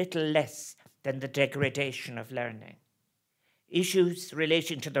to little less than the degradation of learning. Issues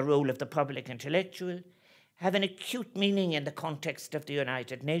relating to the role of the public intellectual have an acute meaning in the context of the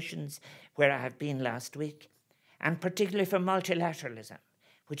United Nations, where I have been last week, and particularly for multilateralism,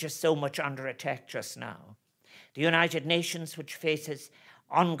 which is so much under attack just now. The United Nations, which faces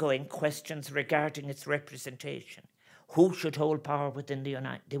ongoing questions regarding its representation. Who should hold power within the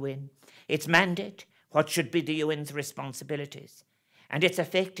UN? Its mandate, what should be the UN's responsibilities? And its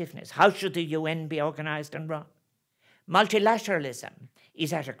effectiveness, how should the UN be organized and run? Multilateralism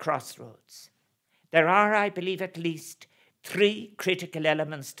is at a crossroads. There are, I believe, at least 3 critical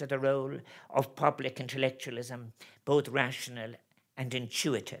elements to the role of public intellectualism, both rational and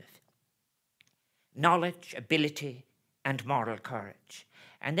intuitive: knowledge, ability, and moral courage.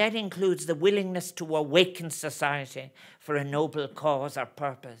 And that includes the willingness to awaken society for a noble cause or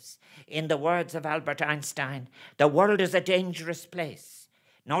purpose. In the words of Albert Einstein, the world is a dangerous place,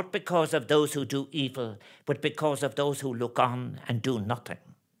 not because of those who do evil, but because of those who look on and do nothing.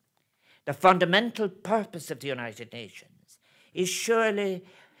 The fundamental purpose of the United Nations is surely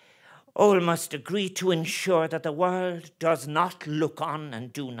All must agree to ensure that the world does not look on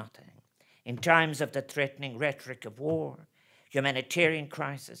and do nothing in times of the threatening rhetoric of war, humanitarian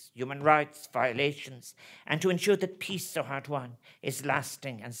crisis, human rights violations, and to ensure that peace so hard won is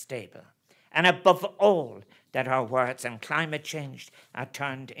lasting and stable. And above all, that our words on climate change are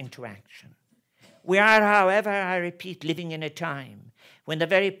turned into action. We are, however, I repeat, living in a time when the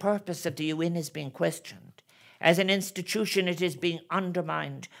very purpose of the UN is being questioned. As an institution, it is being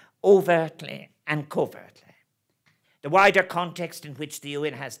undermined overtly and covertly. The wider context in which the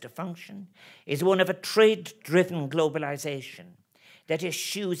UN has to function is one of a trade-driven globalization that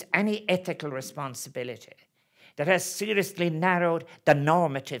eschews any ethical responsibility, that has seriously narrowed the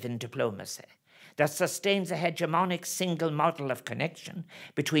normative in diplomacy, that sustains a hegemonic single model of connection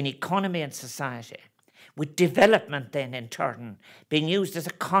between economy and society, with development then in turn being used as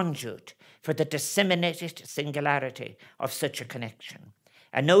a conduit for the disseminated singularity of such a connection.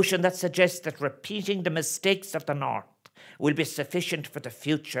 A notion that suggests that repeating the mistakes of the North will be sufficient for the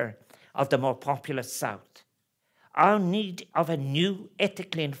future of the more populous South. Our need of a new,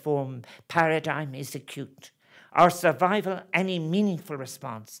 ethically informed paradigm is acute. Our survival, any meaningful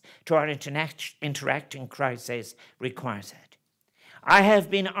response to our interacting crises requires it. I have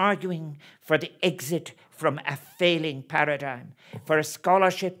been arguing for the exit from a failing paradigm, for a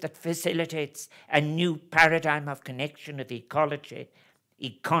scholarship that facilitates a new paradigm of connection of ecology,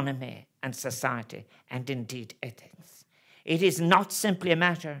 economy, and society, and indeed ethics. It is not simply a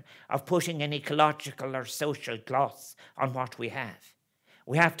matter of putting an ecological or social gloss on what we have.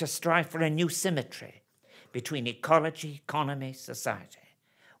 We have to strive for a new symmetry between ecology, economy, society,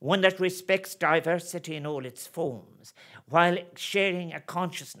 one that respects diversity in all its forms, while sharing a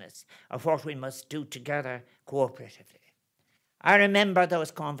consciousness of what we must do together cooperatively. I remember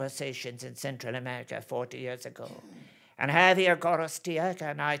those conversations in Central America 40 years ago, and Javier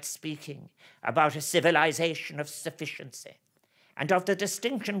Gorostiaga and I speaking about a civilization of sufficiency, and of the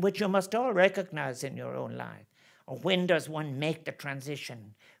distinction which you must all recognize in your own life. When does one make the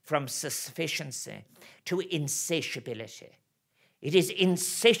transition from sufficiency to insatiability? It is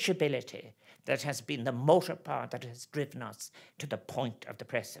insatiability that has been the motor power that has driven us to the point of the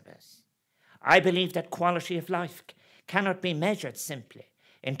precipice. I believe that quality of life cannot be measured simply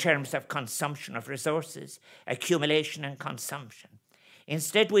in terms of consumption of resources, accumulation and consumption.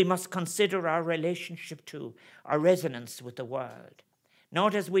 Instead, we must consider our relationship to, our resonance with the world,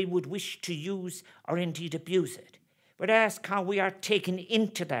 not as we would wish to use or indeed abuse it, but ask how we are taken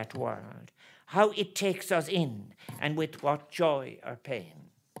into that world, how it takes us in, and with what joy or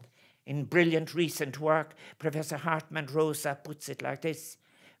pain. In brilliant recent work, Professor Hartman Rosa puts it like this: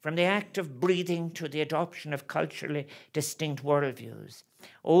 from the act of breathing to the adoption of culturally distinct worldviews,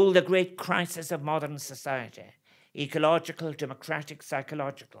 all the great crises of modern society, ecological, democratic,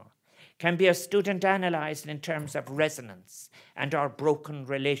 psychological, can be understood and analyzed in terms of resonance and our broken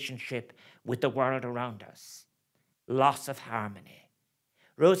relationship with the world around us. Loss of harmony.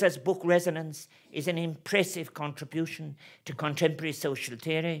 Rosa's book Resonance is an impressive contribution to contemporary social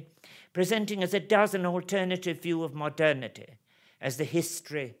theory, presenting as a dozen alternative view of modernity as the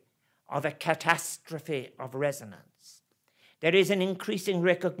history of a catastrophe of resonance. There is an increasing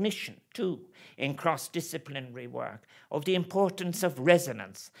recognition, too, in cross-disciplinary work of the importance of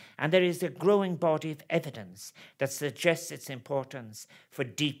resonance, and there is a growing body of evidence that suggests its importance for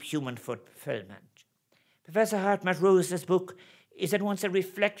deep human fulfillment. Professor Hartman Rosa's book is at once a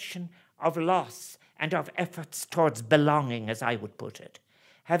reflection of loss and of efforts towards belonging, as I would put it,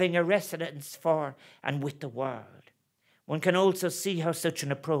 having a resonance for and with the world. One can also see how such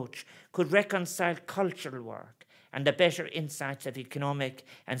an approach could reconcile cultural work and the better insights of economic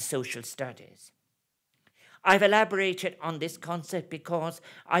and social studies. I've elaborated on this concept because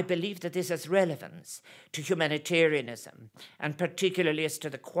I believe that this has relevance to humanitarianism, and particularly as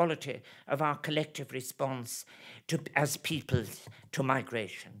to the quality of our collective response as peoples to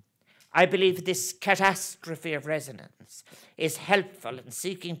migration. I believe this catastrophe of resonance is helpful in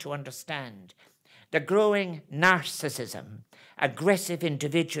seeking to understand the growing narcissism, aggressive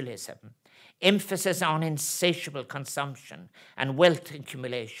individualism, emphasis on insatiable consumption and wealth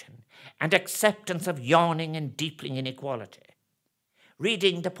accumulation, and acceptance of yawning and deepening inequality.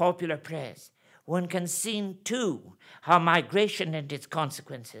 Reading the popular press, one can see, too, how migration and its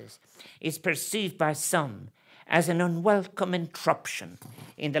consequences is perceived by some as an unwelcome interruption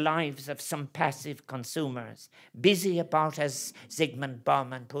in the lives of some passive consumers, busy about, as Zygmunt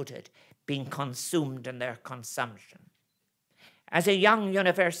Bauman put it, being consumed in their consumption. As a young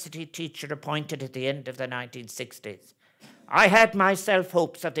university teacher appointed at the end of the 1960s, I had myself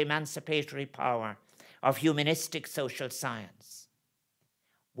hopes of the emancipatory power of humanistic social science.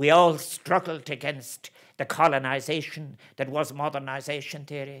 We all struggled against the colonization that was modernization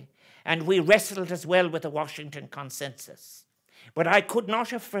theory, and we wrestled as well with the Washington Consensus. But I could not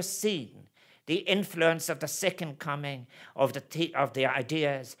have foreseen the influence of the second coming of the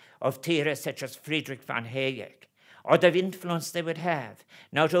ideas of theorists such as Friedrich von Hayek, or the influence they would have,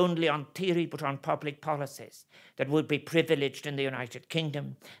 not only on theory, but on public policies that would be privileged in the United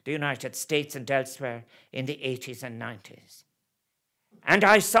Kingdom, the United States, and elsewhere in the 80s and 90s. And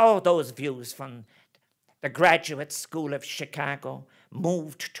I saw those views from the Graduate School of Chicago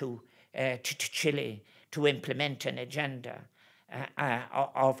moved to Chile to implement an agenda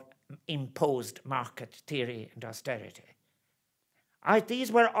of imposed market theory and austerity.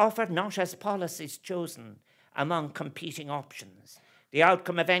 These were offered not as policies chosen among competing options, the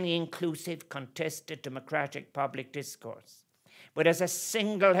outcome of any inclusive, contested, democratic public discourse, but as a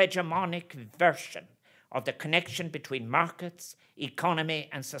single hegemonic version of the connection between markets, economy,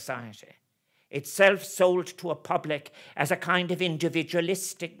 and society, itself sold to a public as a kind of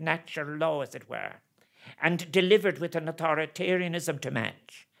individualistic natural law, as it were, and delivered with an authoritarianism to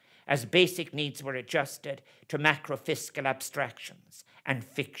match, as basic needs were adjusted to macro-fiscal abstractions and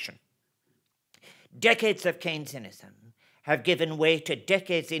fiction. Decades of Keynesianism have given way to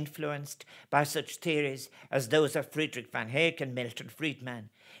decades influenced by such theories as those of Friedrich von Hayek and Milton Friedman,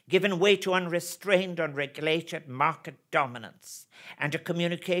 given way to unrestrained, unregulated market dominance and a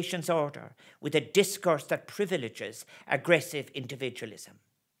communications order with a discourse that privileges aggressive individualism.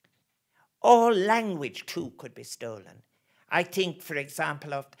 All language, too, could be stolen. I think, for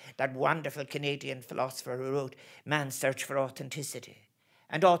example, of that wonderful Canadian philosopher who wrote Man's Search for Authenticity.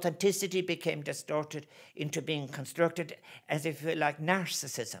 And authenticity became distorted into being constructed as if like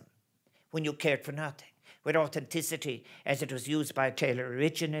narcissism, when you cared for nothing. Where authenticity, as it was used by Taylor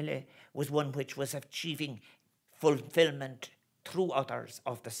originally, was one which was achieving fulfillment through others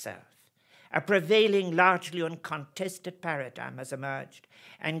of the self. A prevailing, largely uncontested paradigm has emerged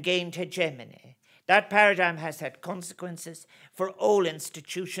and gained hegemony. That paradigm has had consequences for all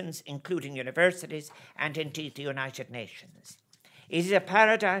institutions, including universities and indeed the United Nations. It is a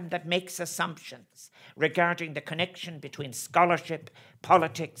paradigm that makes assumptions regarding the connection between scholarship,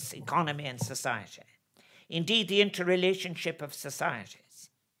 politics, economy, and society. Indeed, the interrelationship of societies.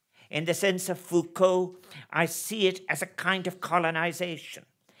 In the sense of Foucault, I see it as a kind of colonization,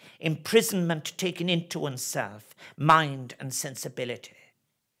 imprisonment taken into oneself, mind and sensibility.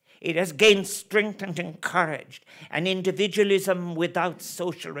 It has gained strength and encouraged an individualism without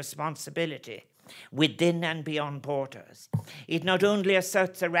social responsibility, within and beyond borders. It not only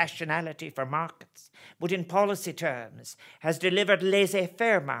asserts a rationality for markets, but in policy terms has delivered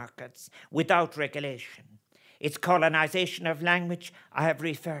laissez-faire markets without regulation. Its colonization of language I have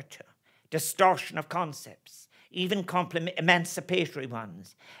referred to, distortion of concepts, even emancipatory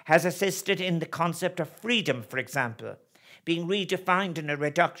ones, has assisted in the concept of freedom, for example, being redefined in a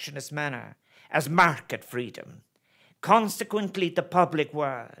reductionist manner as market freedom. Consequently, the public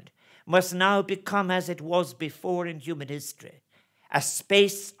world must now become, as it was before in human history, a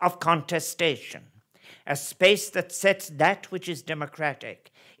space of contestation, a space that sets that which is democratic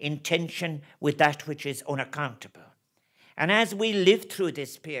in tension with that which is unaccountable. And as we live through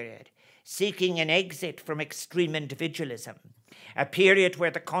this period, seeking an exit from extreme individualism, a period where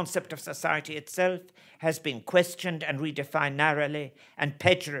the concept of society itself has been questioned and redefined narrowly and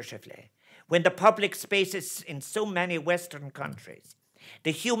pejoratively, when the public spaces in so many Western countries,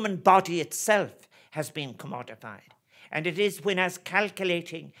 the human body itself has been commodified. And it is when, as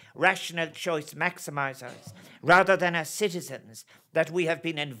calculating, rational choice maximizers, rather than as citizens, that we have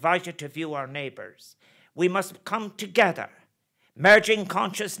been invited to view our neighbors. We must come together, merging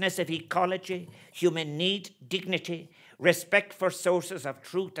consciousness of ecology, human need, dignity, respect for sources of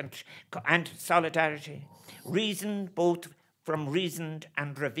truth and solidarity, reason both from reasoned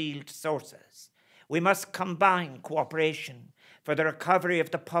and revealed sources. We must combine cooperation for the recovery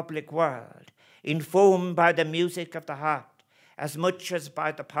of the public world, informed by the music of the heart, as much as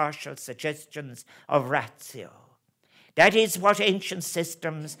by the partial suggestions of ratio. That is what ancient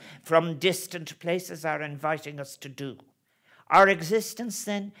systems from distant places are inviting us to do. Our existence,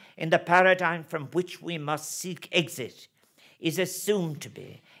 then, in the paradigm from which we must seek exit, is assumed to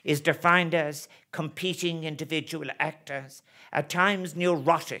be, is defined as competing individual actors, at times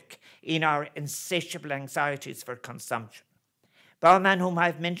neurotic in our insatiable anxieties for consumption. Bauman, whom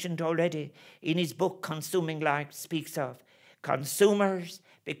I've mentioned already, in his book Consuming Life, speaks of consumers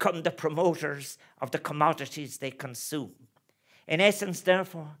become the promoters of the commodities they consume. In essence,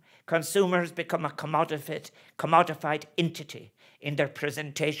 therefore, consumers become a commodified entity in their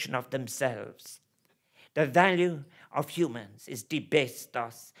presentation of themselves. The value of humans is debased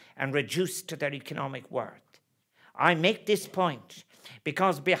thus and reduced to their economic worth. I make this point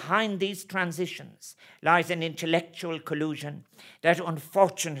because behind these transitions lies an intellectual collusion that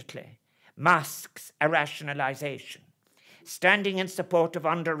unfortunately masks a rationalization, standing in support of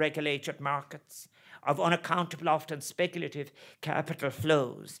under-regulated markets, of unaccountable, often speculative capital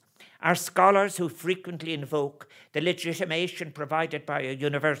flows, are scholars who frequently invoke the legitimation provided by a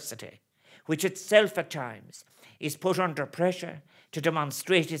university, which itself at times is put under pressure to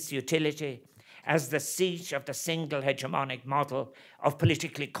demonstrate its utility as the seat of the single hegemonic model of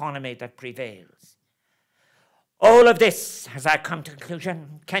political economy that prevails. All of this, as I come to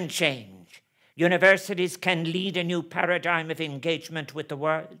conclusion, can change. Universities can lead a new paradigm of engagement with the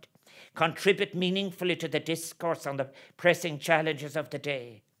world, contribute meaningfully to the discourse on the pressing challenges of the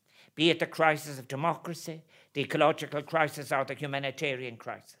day, be it the crisis of democracy, the ecological crisis, or the humanitarian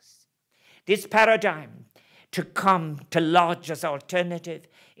crisis. This paradigm to come to lodge as alternative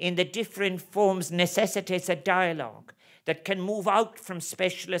in the different forms necessitates a dialogue that can move out from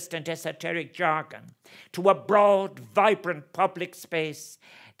specialist and esoteric jargon to a broad, vibrant public space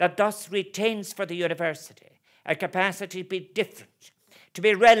that thus retains for the university a capacity to be different, to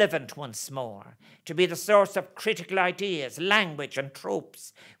be relevant once more, to be the source of critical ideas, language, and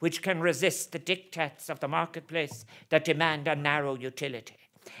tropes which can resist the dictates of the marketplace that demand a narrow utility.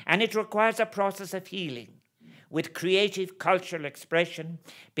 And it requires a process of healing, with creative cultural expression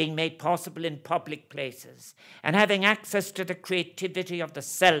being made possible in public places and having access to the creativity of the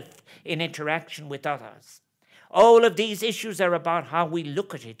self in interaction with others. All of these issues are about how we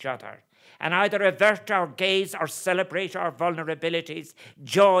look at each other and either avert our gaze or celebrate our vulnerabilities,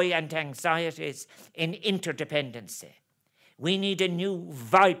 joy and anxieties in interdependency. We need a new,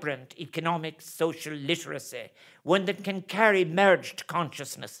 vibrant economic social literacy, one that can carry merged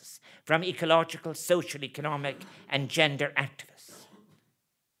consciousnesses from ecological, social, economic, and gender activists.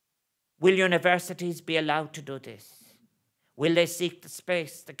 Will universities be allowed to do this? Will they seek the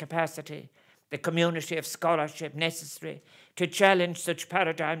space, the capacity, the community of scholarship necessary to challenge such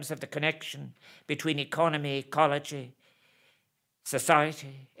paradigms of the connection between economy, ecology,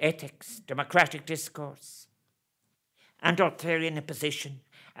 society, ethics, democratic discourse, and authoritarian position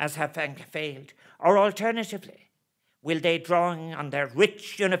as have failed? Or alternatively, will they, drawing on their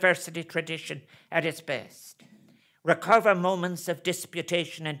rich university tradition at its best, recover moments of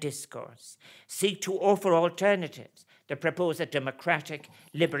disputation and discourse, seek to offer alternatives that propose a democratic,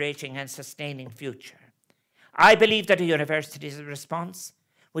 liberating, and sustaining future? I believe that a university's response,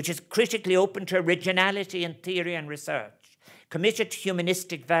 which is critically open to originality in theory and research, committed to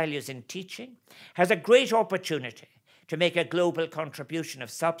humanistic values in teaching, has a great opportunity to make a global contribution of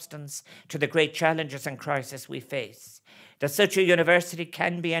substance to the great challenges and crises we face. That such a university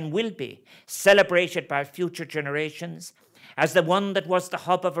can be and will be celebrated by future generations as the one that was the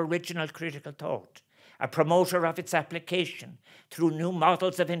hub of original critical thought, a promoter of its application through new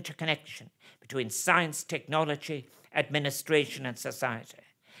models of interconnection between science, technology, administration, and society.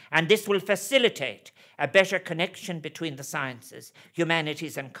 And this will facilitate a better connection between the sciences,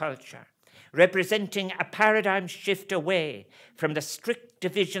 humanities, and culture, representing a paradigm shift away from the strict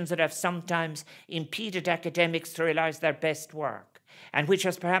divisions that have sometimes impeded academics to realize their best work, and which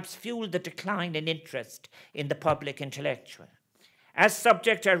has perhaps fueled the decline in interest in the public intellectual. As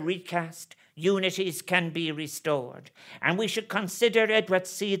subjects are recast, unities can be restored, and we should consider Edward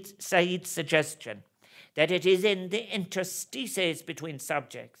Said's suggestion that it is in the interstices between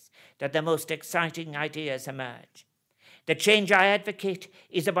subjects that the most exciting ideas emerge. The change I advocate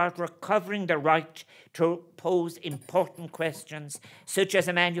is about recovering the right to pose important questions, such as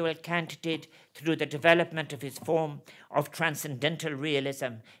Immanuel Kant did through the development of his form of transcendental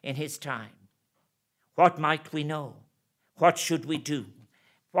realism in his time. What might we know? What should we do?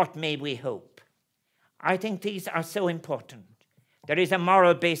 What may we hope? I think these are so important. There is a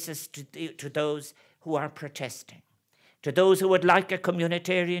moral basis to those who are protesting, to those who would like a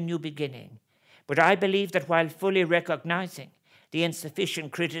communitarian new beginning. But I believe that while fully recognizing the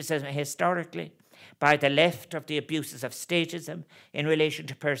insufficient criticism historically by the left of the abuses of statism in relation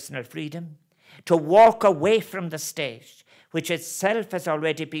to personal freedom, to walk away from the state, which itself has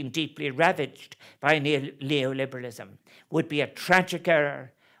already been deeply ravaged by neoliberalism, would be a tragic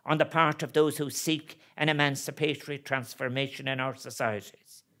error on the part of those who seek an emancipatory transformation in our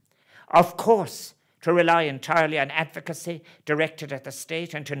societies. Of course, to rely entirely on advocacy directed at the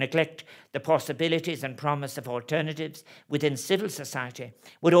state and to neglect the possibilities and promise of alternatives within civil society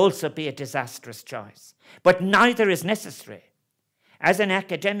would also be a disastrous choice. But neither is necessary. As an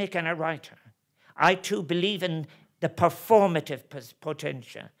academic and a writer, I too believe in the performative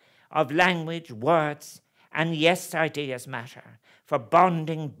potential of language, words, And yes, ideas matter for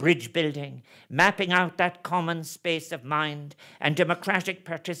bonding, bridge building, mapping out that common space of mind and democratic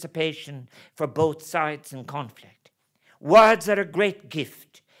participation for both sides in conflict. Words are a great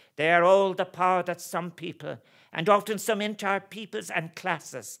gift. They are all the power that some people, and often some entire peoples and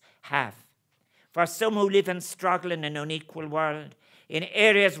classes, have. For some who live and struggle in an unequal world, in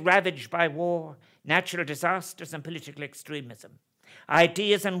areas ravaged by war, natural disasters, and political extremism,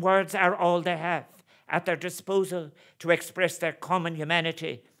 ideas and words are all they have at their disposal to express their common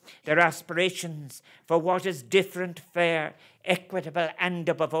humanity, their aspirations for what is different, fair, equitable, and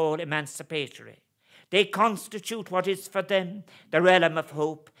above all, emancipatory. They constitute what is for them the realm of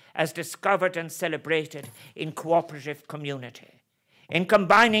hope as discovered and celebrated in cooperative community. In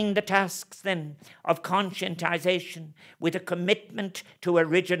combining the tasks, then, of conscientization with a commitment to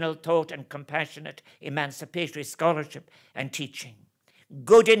original thought and compassionate emancipatory scholarship and teaching,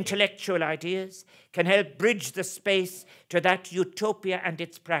 good intellectual ideas can help bridge the space to that utopia and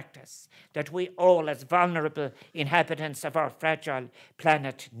its practice that we all, as vulnerable inhabitants of our fragile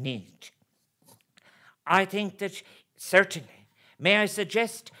planet, need. I think that certainly, may I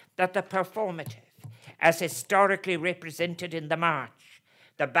suggest that the performative, as historically represented in the march,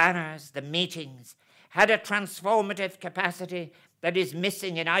 the banners, the meetings, had a transformative capacity that is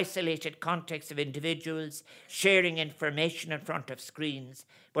missing in isolated contexts of individuals sharing information in front of screens,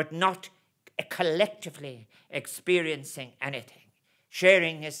 but not collectively experiencing anything.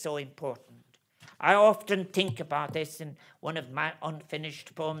 Sharing is so important. I often think about this, and one of my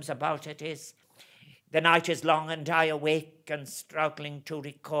unfinished poems about it is, "The night is long and I awake and struggling to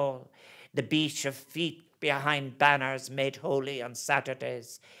recall the beat of feet behind banners made holy on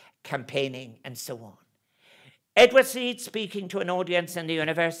Saturdays, campaigning," and so on. Edward Seed, speaking to an audience in the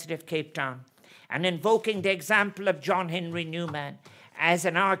University of Cape Town and invoking the example of John Henry Newman as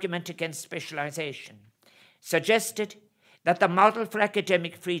an argument against specialization, suggested that the model for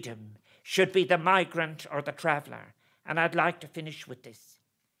academic freedom should be the migrant or the traveler. And I'd like to finish with this.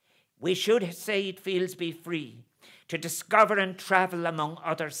 We should, Seed feels, be free to discover and travel among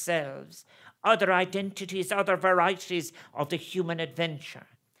other selves, other identities, other varieties of the human adventure.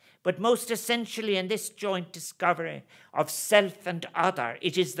 But most essentially in this joint discovery of self and other,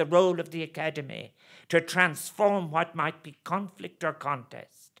 it is the role of the academy to transform what might be conflict or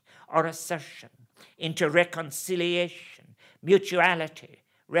contest or assertion into reconciliation, mutuality,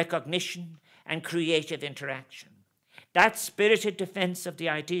 recognition, and creative interaction. That spirited defense of the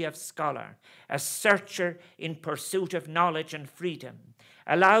idea of scholar, a searcher in pursuit of knowledge and freedom,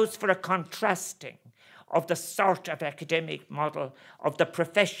 allows for a contrasting of the sort of academic model of the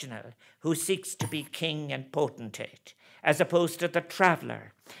professional who seeks to be king and potentate, as opposed to the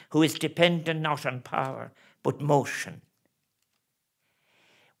traveller who is dependent not on power, but motion.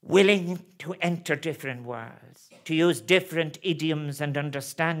 Willing to enter different worlds, to use different idioms and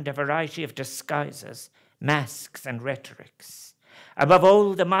understand a variety of disguises, masks and rhetorics. Above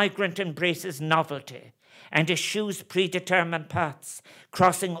all, the migrant embraces novelty and eschews predetermined paths,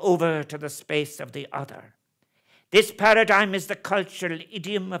 crossing over to the space of the other. This paradigm is the cultural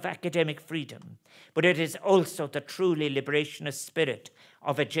idiom of academic freedom, but it is also the truly liberationist spirit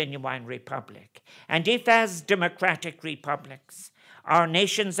of a genuine republic. And if, as democratic republics, our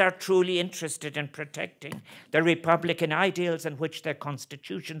nations are truly interested in protecting the republican ideals on which their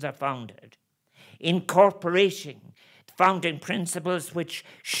constitutions are founded, incorporating founding principles which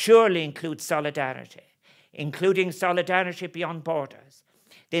surely include solidarity, including solidarity beyond borders,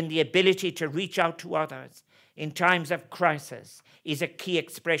 then the ability to reach out to others in times of crisis is a key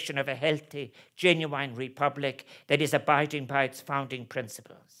expression of a healthy, genuine republic that is abiding by its founding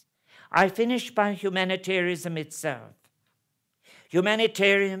principles. I finish by humanitarianism itself.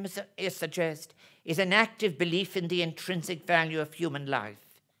 Humanitarianism, I suggest, is an active belief in the intrinsic value of human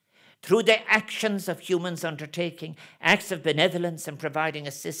life. Through the actions of humans undertaking acts of benevolence and providing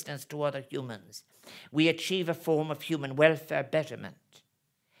assistance to other humans, we achieve a form of human welfare betterment.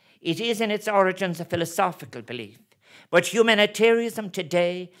 It is in its origins a philosophical belief, but humanitarianism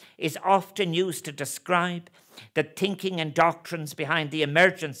today is often used to describe the thinking and doctrines behind the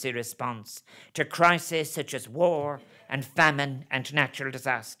emergency response to crises such as war and famine and natural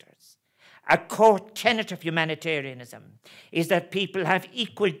disasters. A core tenet of humanitarianism is that people have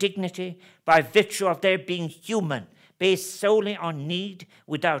equal dignity by virtue of their being human, based solely on need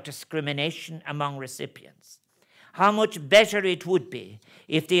without discrimination among recipients. How much better it would be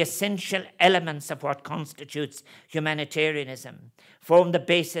if the essential elements of what constitutes humanitarianism form the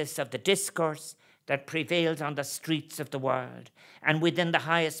basis of the discourse, that prevails on the streets of the world and within the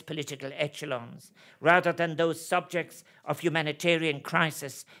highest political echelons, rather than those subjects of humanitarian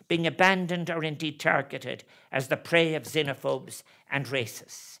crisis being abandoned or indeed targeted as the prey of xenophobes and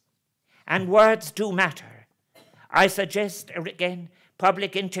racists. And words do matter. I suggest, again,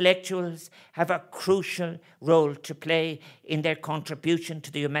 public intellectuals have a crucial role to play in their contribution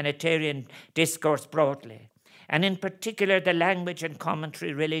to the humanitarian discourse broadly, and in particular the language and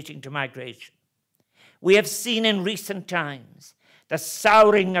commentary relating to migration. We have seen in recent times the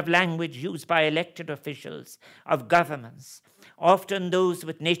souring of language used by elected officials of governments, often those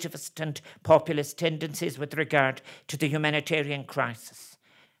with nativist and populist tendencies with regard to the humanitarian crisis,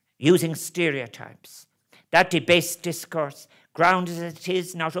 using stereotypes. That debased discourse, grounded as it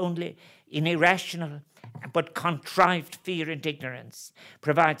is not only in irrational but contrived fear and ignorance,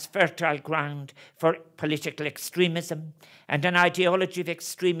 provides fertile ground for political extremism and an ideology of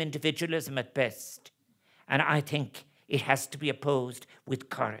extreme individualism at best. And I think it has to be opposed with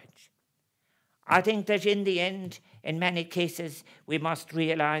courage. I think that in the end, in many cases, we must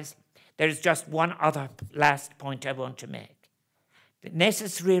realize there is just one other last point I want to make. The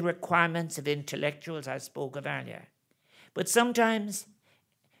necessary requirements of intellectuals I spoke of earlier. But sometimes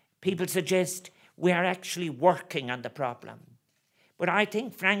people suggest we are actually working on the problem. But I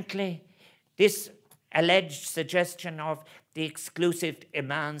think, frankly, this alleged suggestion of the exclusive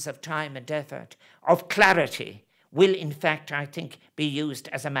demands of time and effort, of clarity, will in fact, I think, be used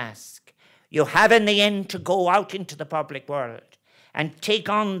as a mask. You have in the end to go out into the public world and take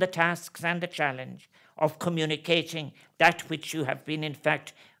on the tasks and the challenge of communicating that which you have been, in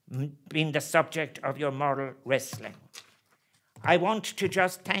fact, been the subject of your moral wrestling. I want to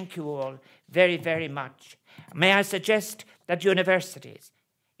just thank you all very, very much. May I suggest that universities,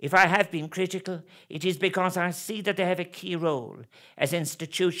 if I have been critical, it is because I see that they have a key role as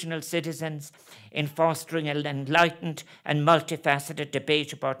institutional citizens in fostering an enlightened and multifaceted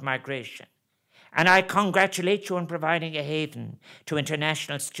debate about migration. And I congratulate you on providing a haven to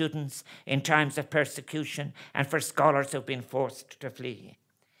international students in times of persecution and for scholars who have been forced to flee.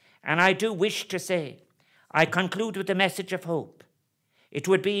 And I do wish to say, I conclude with a message of hope. It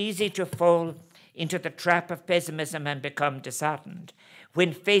would be easy to fall into the trap of pessimism and become disheartened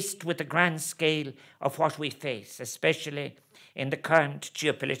when faced with the grand scale of what we face, especially in the current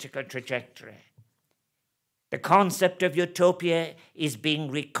geopolitical trajectory. The concept of utopia is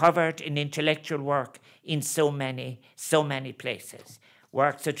being recovered in intellectual work in so many places.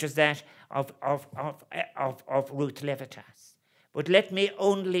 Work such as that of Ruth Levitas. But let me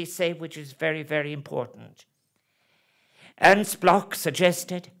only say, which is very, very important. Ernst Bloch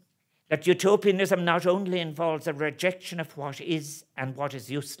suggested that utopianism not only involves a rejection of what is and what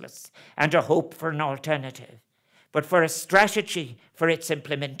is useless and a hope for an alternative, but for a strategy for its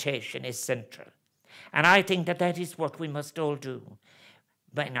implementation is central. And I think that that is what we must all do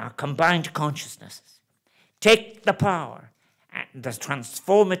in our combined consciousnesses. Take the power and the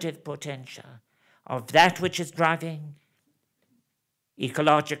transformative potential of that which is driving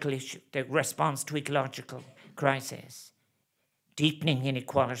ecological issue, the response to ecological crisis, deepening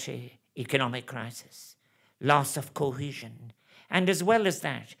inequality, economic crisis, loss of cohesion, and as well as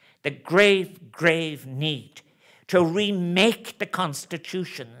that, the grave, grave need to remake the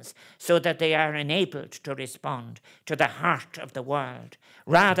constitutions so that they are enabled to respond to the heart of the world,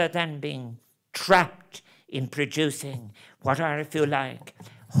 rather than being trapped in producing what are, if you like,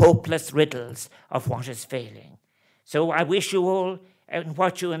 hopeless riddles of what is failing. So I wish you all, and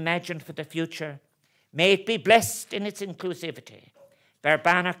what you imagine for the future, may it be blessed in its inclusivity.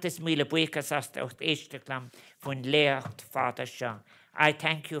 Verbanach des mille buikas as the Eishteclam von Leacht Father Shah. I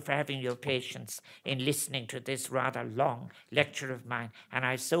thank you for having your patience in listening to this rather long lecture of mine, and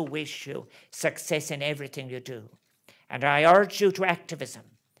I so wish you success in everything you do. And I urge you to activism,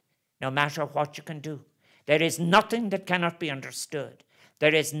 no matter what you can do. There is nothing that cannot be understood.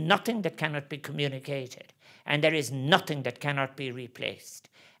 There is nothing that cannot be communicated. And there is nothing that cannot be replaced.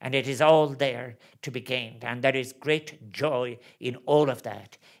 And it is all there to be gained. And there is great joy in all of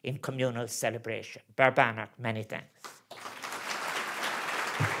that in communal celebration. Barbanach, many thanks.